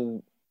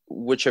know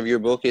which of your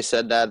book you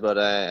said that, but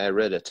I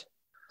read it.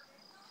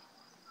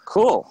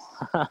 Cool.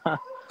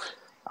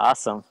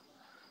 Awesome.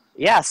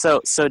 Yeah,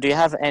 so do you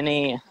have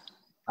any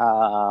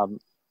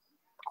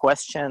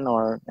question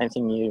or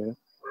anything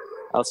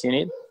else you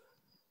need?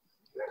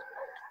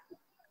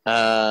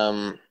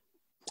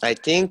 I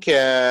think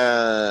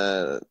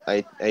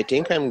I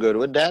think I'm good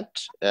with that.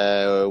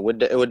 With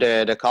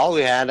the call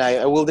we had,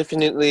 I will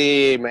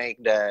definitely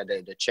make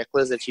the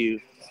checklist that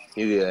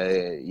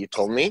you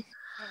told me,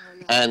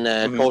 and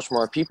coach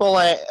more people.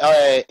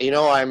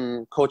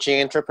 I'm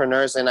coaching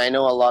entrepreneurs, and I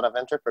know a lot of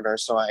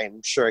entrepreneurs, so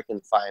I'm sure I can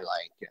find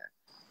like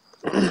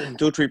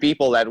 2-3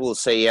 people that will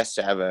say yes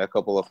to have a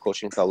couple of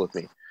coaching calls with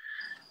me.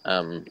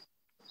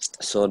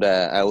 So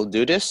that I will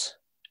do this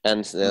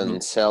and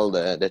then sell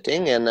the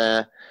thing, and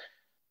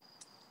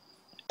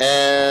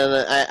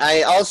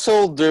I also,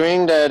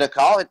 during the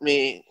call,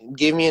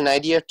 gave me an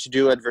idea to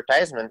do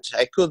advertisement.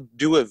 I could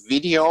do a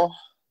video,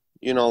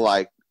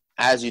 like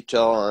as you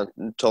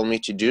told me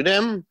to do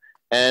them,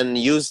 and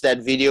use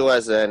that video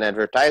as an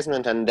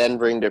advertisement, and then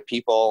bring the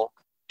people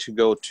to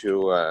go to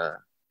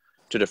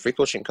the free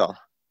coaching call.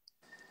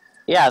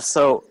 Yeah,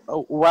 so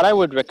what I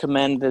would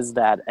recommend is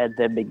that at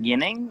the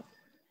beginning,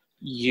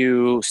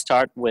 you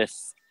start with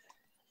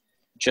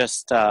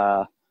just,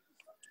 by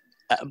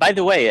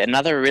the way,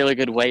 another really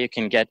good way you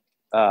can get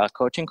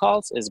coaching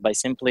calls is by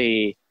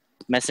simply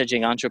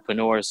messaging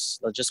entrepreneurs,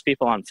 just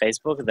people on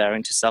Facebook that are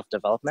into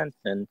self-development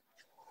and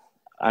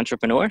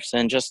entrepreneurs,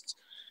 and just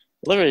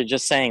literally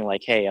just saying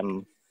like, hey,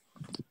 I'm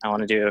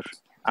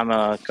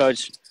a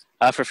coach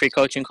for free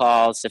coaching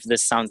calls. If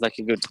this sounds like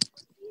a good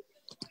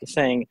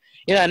thing,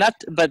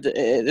 but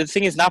the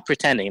thing is not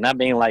pretending, not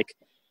being like,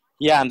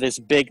 yeah, I'm this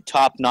big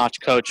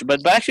top-notch coach,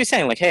 but actually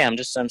saying like, hey, I'm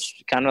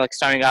kind of like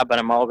starting out, but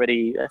I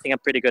think I'm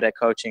pretty good at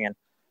coaching, and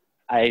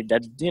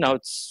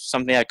it's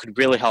something that could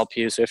really help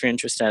you. So if you're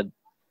interested,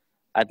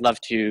 I'd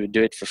love to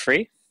do it for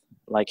free,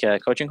 like a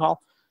coaching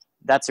call.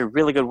 That's a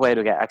really good way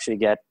to actually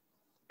get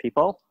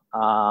people,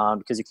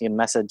 because you can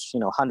message,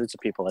 hundreds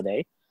of people a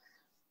day.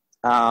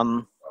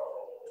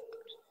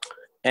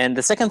 And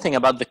the second thing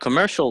about the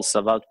commercials,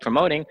 about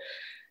promoting,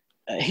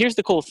 here's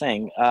the cool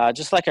thing.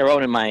 Just like I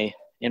wrote in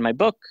my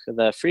book,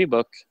 the free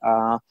book,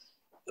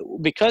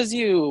 because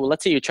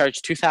let's say you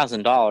charge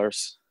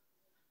 $2,000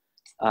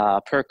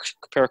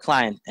 per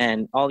client,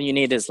 and all you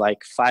need is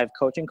like 5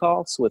 coaching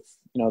calls with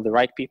the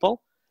right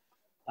people.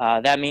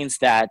 That means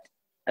that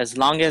as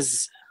long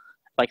as,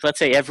 like, let's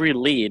say every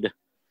lead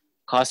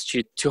costs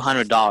you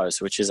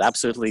 $200, which is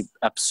absolutely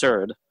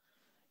absurd,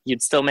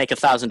 you'd still make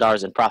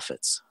 $1,000 in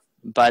profits.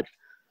 But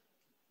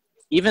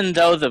even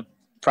though the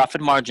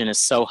profit margin is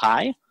so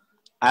high,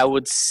 I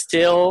would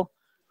still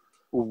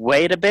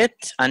wait a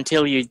bit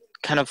until you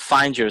kind of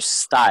find your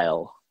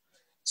style.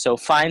 So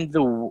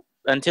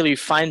until you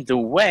find the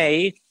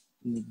way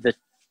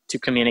to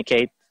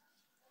communicate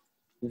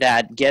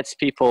that gets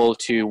people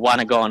to want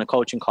to go on a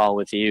coaching call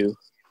with you.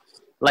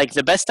 Like,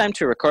 the best time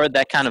to record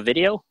that kind of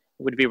video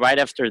would be right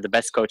after the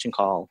best coaching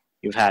call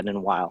you've had in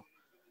a while,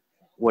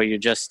 where you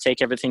just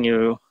take everything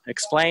you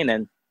explain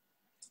and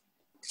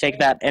take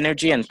that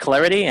energy and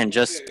clarity and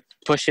just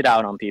push it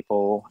out on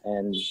people.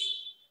 And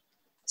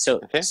so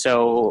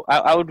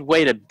I would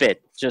wait a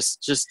bit.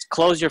 Just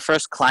close your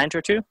first client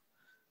or two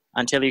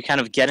until you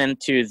kind of get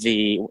into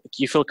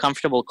you feel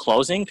comfortable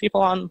closing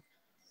people on,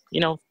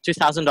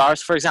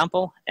 $2,000, for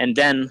example, and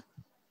then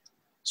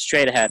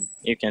straight ahead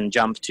you can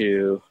jump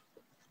to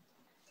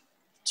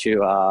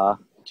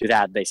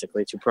that,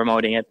 basically, to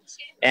promoting it.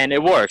 And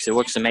it works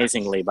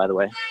amazingly, by the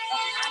way.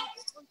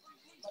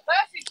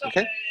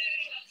 Okay,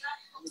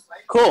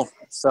 cool.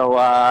 So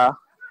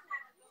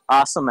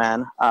awesome,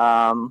 man.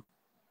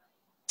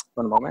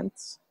 One moment.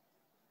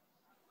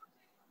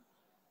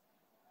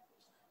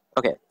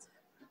 Okay,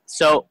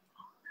 so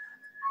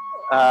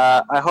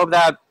I hope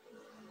that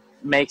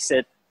makes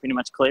it pretty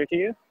much clear to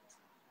you.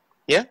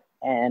 Yeah.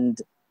 And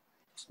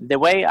the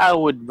way I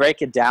would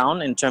break it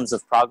down in terms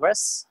of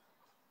progress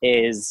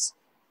is,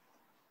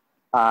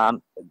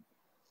 the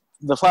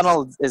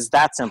funnel is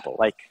that simple.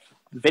 Like,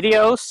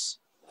 videos,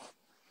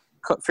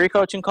 free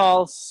coaching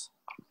calls,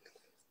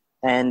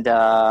 and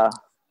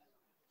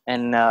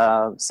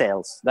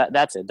sales.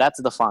 That's it.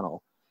 That's the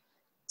funnel.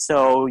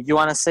 So you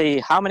want to see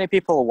how many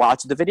people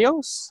watch the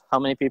videos, how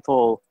many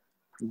people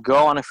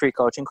go on a free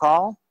coaching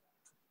call,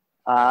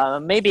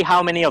 maybe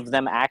how many of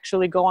them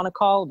actually go on a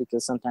call,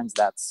 because sometimes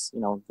that's,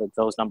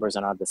 those numbers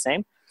are not the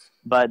same.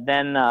 But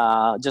then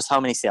just how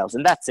many sales,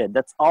 and that's it.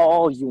 That's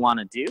all you want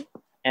to do.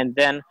 And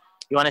then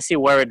you want to see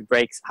how it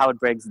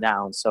breaks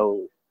down.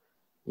 So,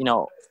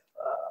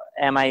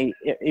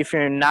 if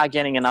you're not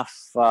getting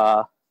enough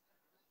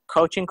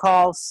coaching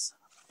calls,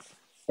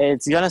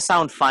 it's going to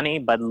sound funny,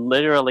 but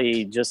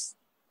literally just,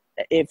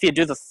 if you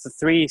do the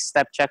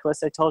 3-step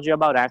checklist I told you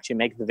about, actually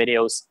make the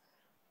videos,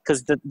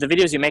 because the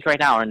videos you make right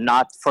now are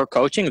not for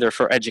coaching, they're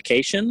for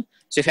education.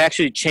 So if you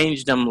actually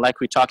change them, like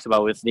we talked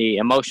about with the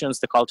emotions,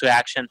 the call to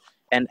action,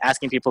 and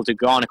asking people to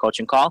go on a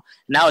coaching call,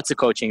 now it's a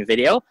coaching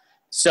video.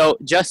 So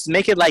just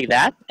make it like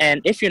that.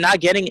 And if you're not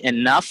getting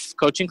enough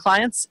coaching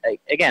clients,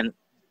 again,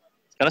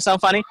 it's going to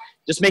sound funny,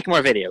 just make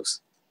more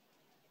videos.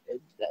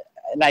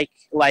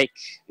 Like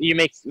you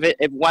make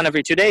one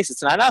every 2 days,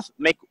 it's not enough,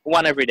 make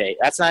one every day.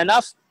 That's not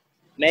enough,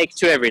 make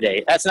 2 every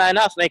day. That's not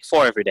enough, make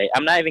 4 every day.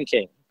 I'm not even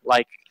kidding.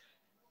 Like,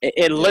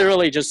 it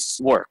literally just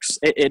works.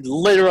 It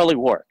literally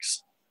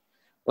works.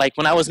 Like,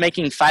 when I was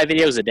making 5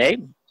 videos a day,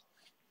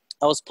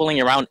 I was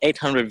pulling around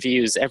 800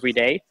 views every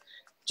day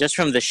just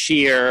from the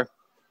sheer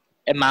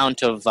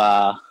amount of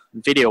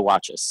video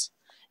watches.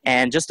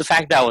 And just the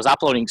fact that I was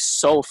uploading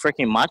so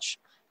freaking much,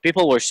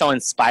 people were so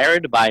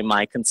inspired by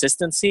my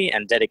consistency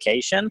and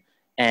dedication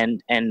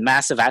and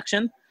massive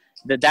action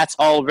that's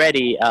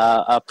already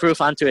a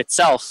proof unto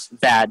itself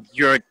that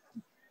you're a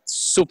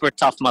super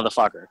tough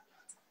motherfucker.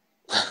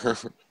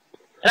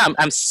 And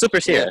I'm super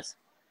serious.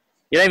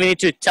 You don't even need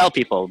to tell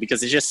people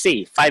because they just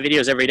see 5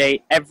 videos every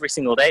day, every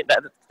single day.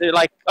 They're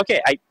like, okay,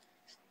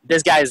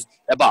 this guy's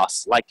a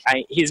boss. Like,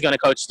 he's going to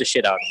coach the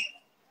shit out of me.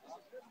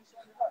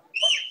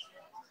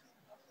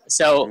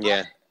 So,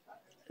 yeah.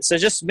 So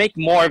just make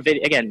more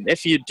video. Again,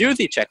 if you do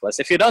the checklist,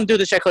 if you don't do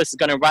the checklist, it's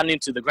going to run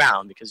into the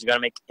ground because you're going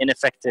to make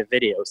ineffective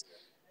videos.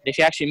 If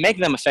you actually make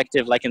them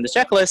effective, like in the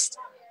checklist,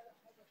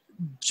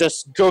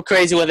 just go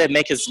crazy with it,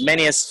 make as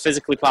many as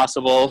physically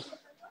possible.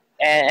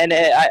 And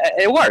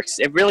it works.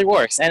 It really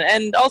works.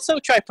 And also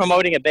try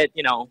promoting a bit,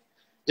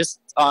 just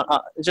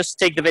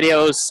take the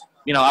videos,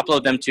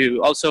 upload them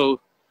to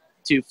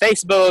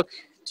Facebook,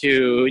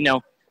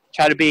 to,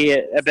 try to be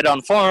a bit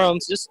on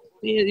forums. Just,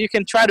 you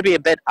can try to be a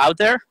bit out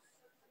there.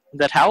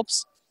 That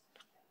helps.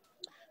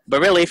 But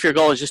really, if your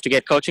goal is just to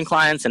get coaching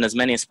clients and as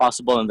many as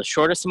possible in the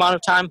shortest amount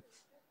of time,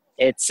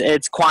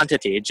 it's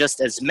quantity. Just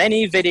as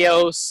many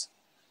videos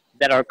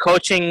that are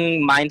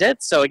coaching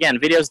minded. So again,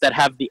 videos that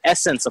have the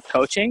essence of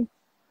coaching,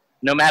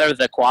 no matter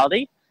the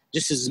quality,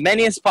 just as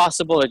many as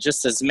possible, or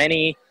just as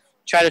many.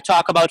 Try to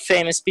talk about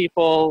famous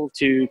people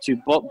to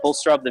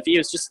bolster up the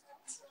views.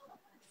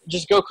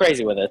 Just go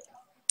crazy with it.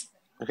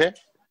 Okay.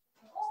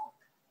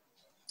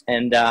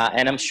 And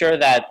I'm sure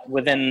that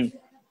within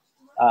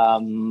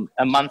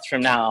a month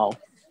from now,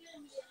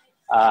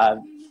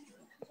 I'm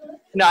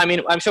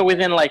sure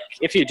within, like,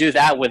 if you do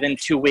that within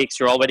 2 weeks,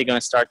 you're already going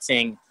to start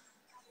seeing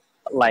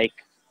like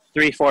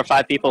 3, 4,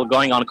 5 people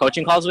going on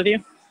coaching calls with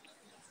you.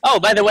 Oh,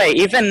 by the way,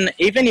 even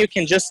you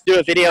can just do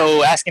a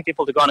video asking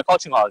people to go on a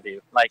coaching call with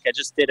you. Like, I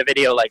just did a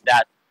video like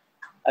that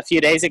a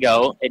few days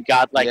ago. It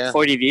got like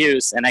 40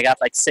 views and I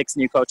got like 6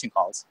 new coaching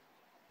calls.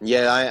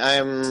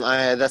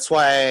 Yeah, that's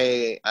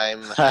why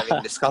I'm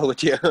having this call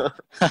with you.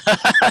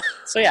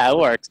 So yeah, it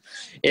works.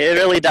 It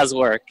really does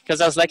work. Because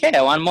I was like, hey,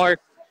 I want more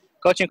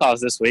coaching calls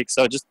this week.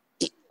 So just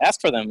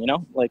ask for them,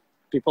 like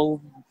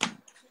people,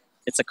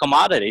 it's a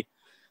commodity.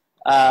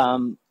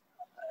 So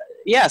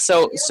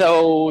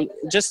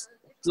just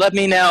let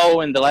me know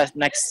in the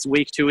next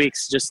week, 2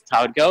 weeks, just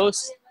how it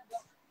goes.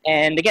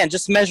 And again,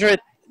 just measure it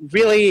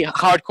really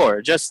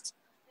hardcore. Just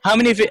how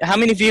many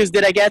views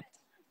did I get?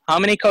 How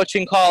many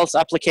coaching calls,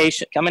 how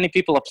many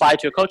people applied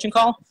to a coaching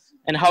call,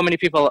 and how many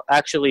people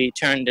actually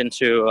turned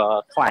into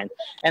a client.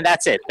 And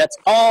that's it. That's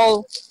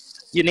all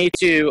you need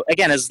to,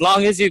 again, as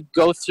long as you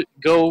go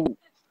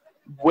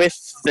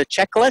with the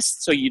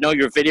checklist so you know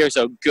your videos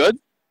are good,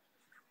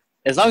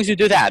 as long as you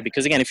do that,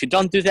 because again, if you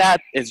don't do that,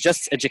 it's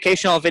just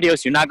educational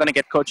videos, you're not going to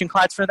get coaching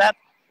clients for that.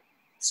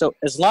 So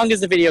as long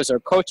as the videos are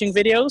coaching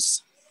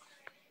videos,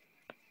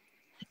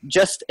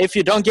 just if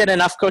you don't get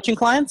enough coaching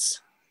clients,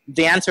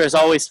 the answer is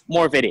always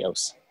more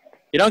videos.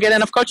 You don't get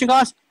enough coaching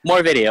clients, more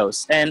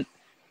videos. And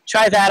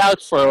try that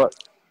out for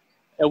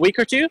a week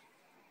or 2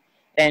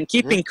 and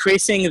keep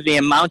increasing the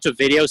amount of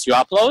videos you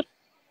upload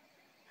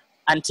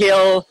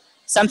until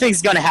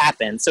something's going to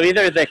happen. So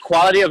either the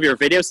quality of your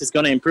videos is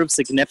going to improve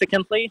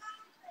significantly,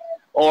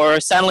 or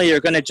suddenly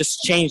you're going to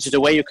just change the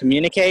way you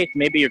communicate.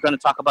 Maybe you're going to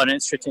talk about an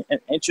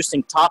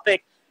interesting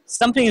topic.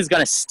 Something is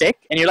going to stick,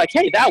 and you're like,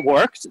 hey, that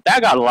worked.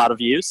 That got a lot of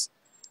views.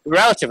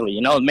 Relatively,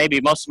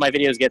 maybe most of my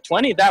videos get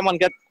 20. That one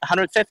got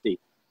 150.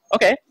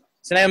 Okay,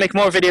 so now you make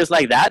more videos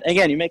like that.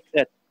 Again, you make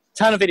a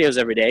ton of videos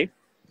every day,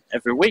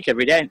 every week,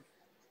 every day.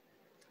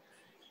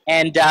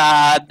 And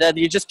that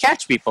you just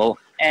catch people.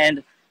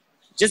 And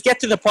just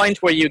get to the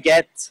point where you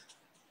get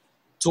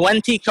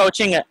 20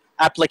 coaching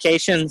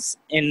applications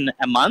in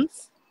a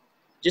month,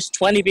 just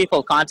 20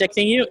 people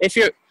contacting you. If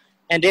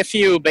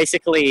you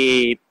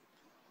basically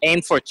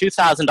aim for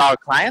 $2,000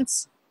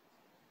 clients,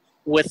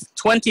 with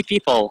 20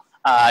 people,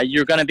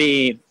 you're going to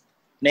be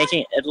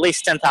making at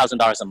least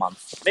 $10,000 a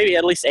month, maybe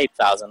at least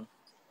 $8,000.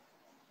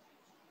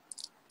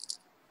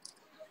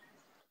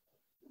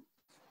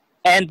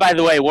 And by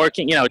the way,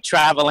 working,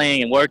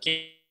 traveling and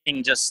working,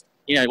 just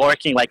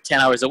working like 10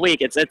 hours a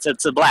week, it's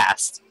a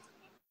blast.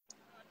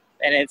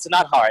 And it's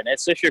not hard.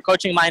 So if you're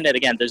coaching minded,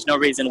 again, there's no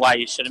reason why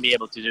you shouldn't be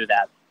able to do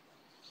that.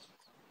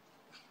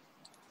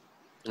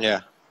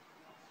 Yeah.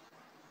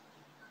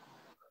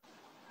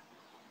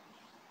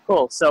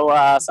 Cool. So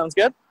sounds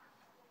good.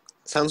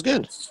 Sounds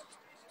good.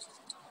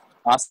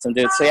 Awesome,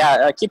 dude. So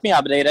yeah, keep me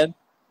updated.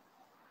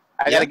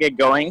 I gotta get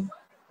going.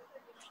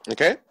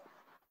 Okay.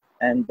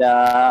 And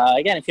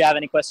again, if you have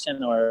any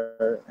question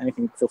or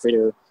anything, feel free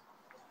to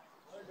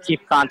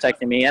keep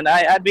contacting me. And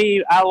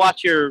I'll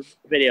watch your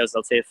videos.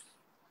 I'll see if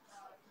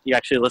you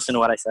actually listen to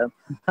what I said.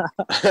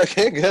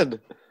 Okay, good.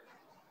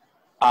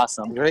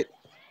 Awesome. Great.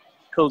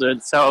 Cool,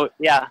 dude. So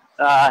yeah,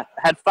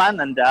 had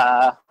fun, and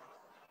talk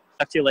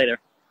to you later.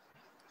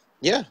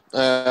 Yeah.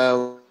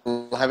 Have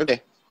a good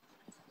day.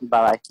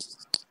 Bye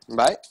bye.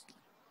 Bye.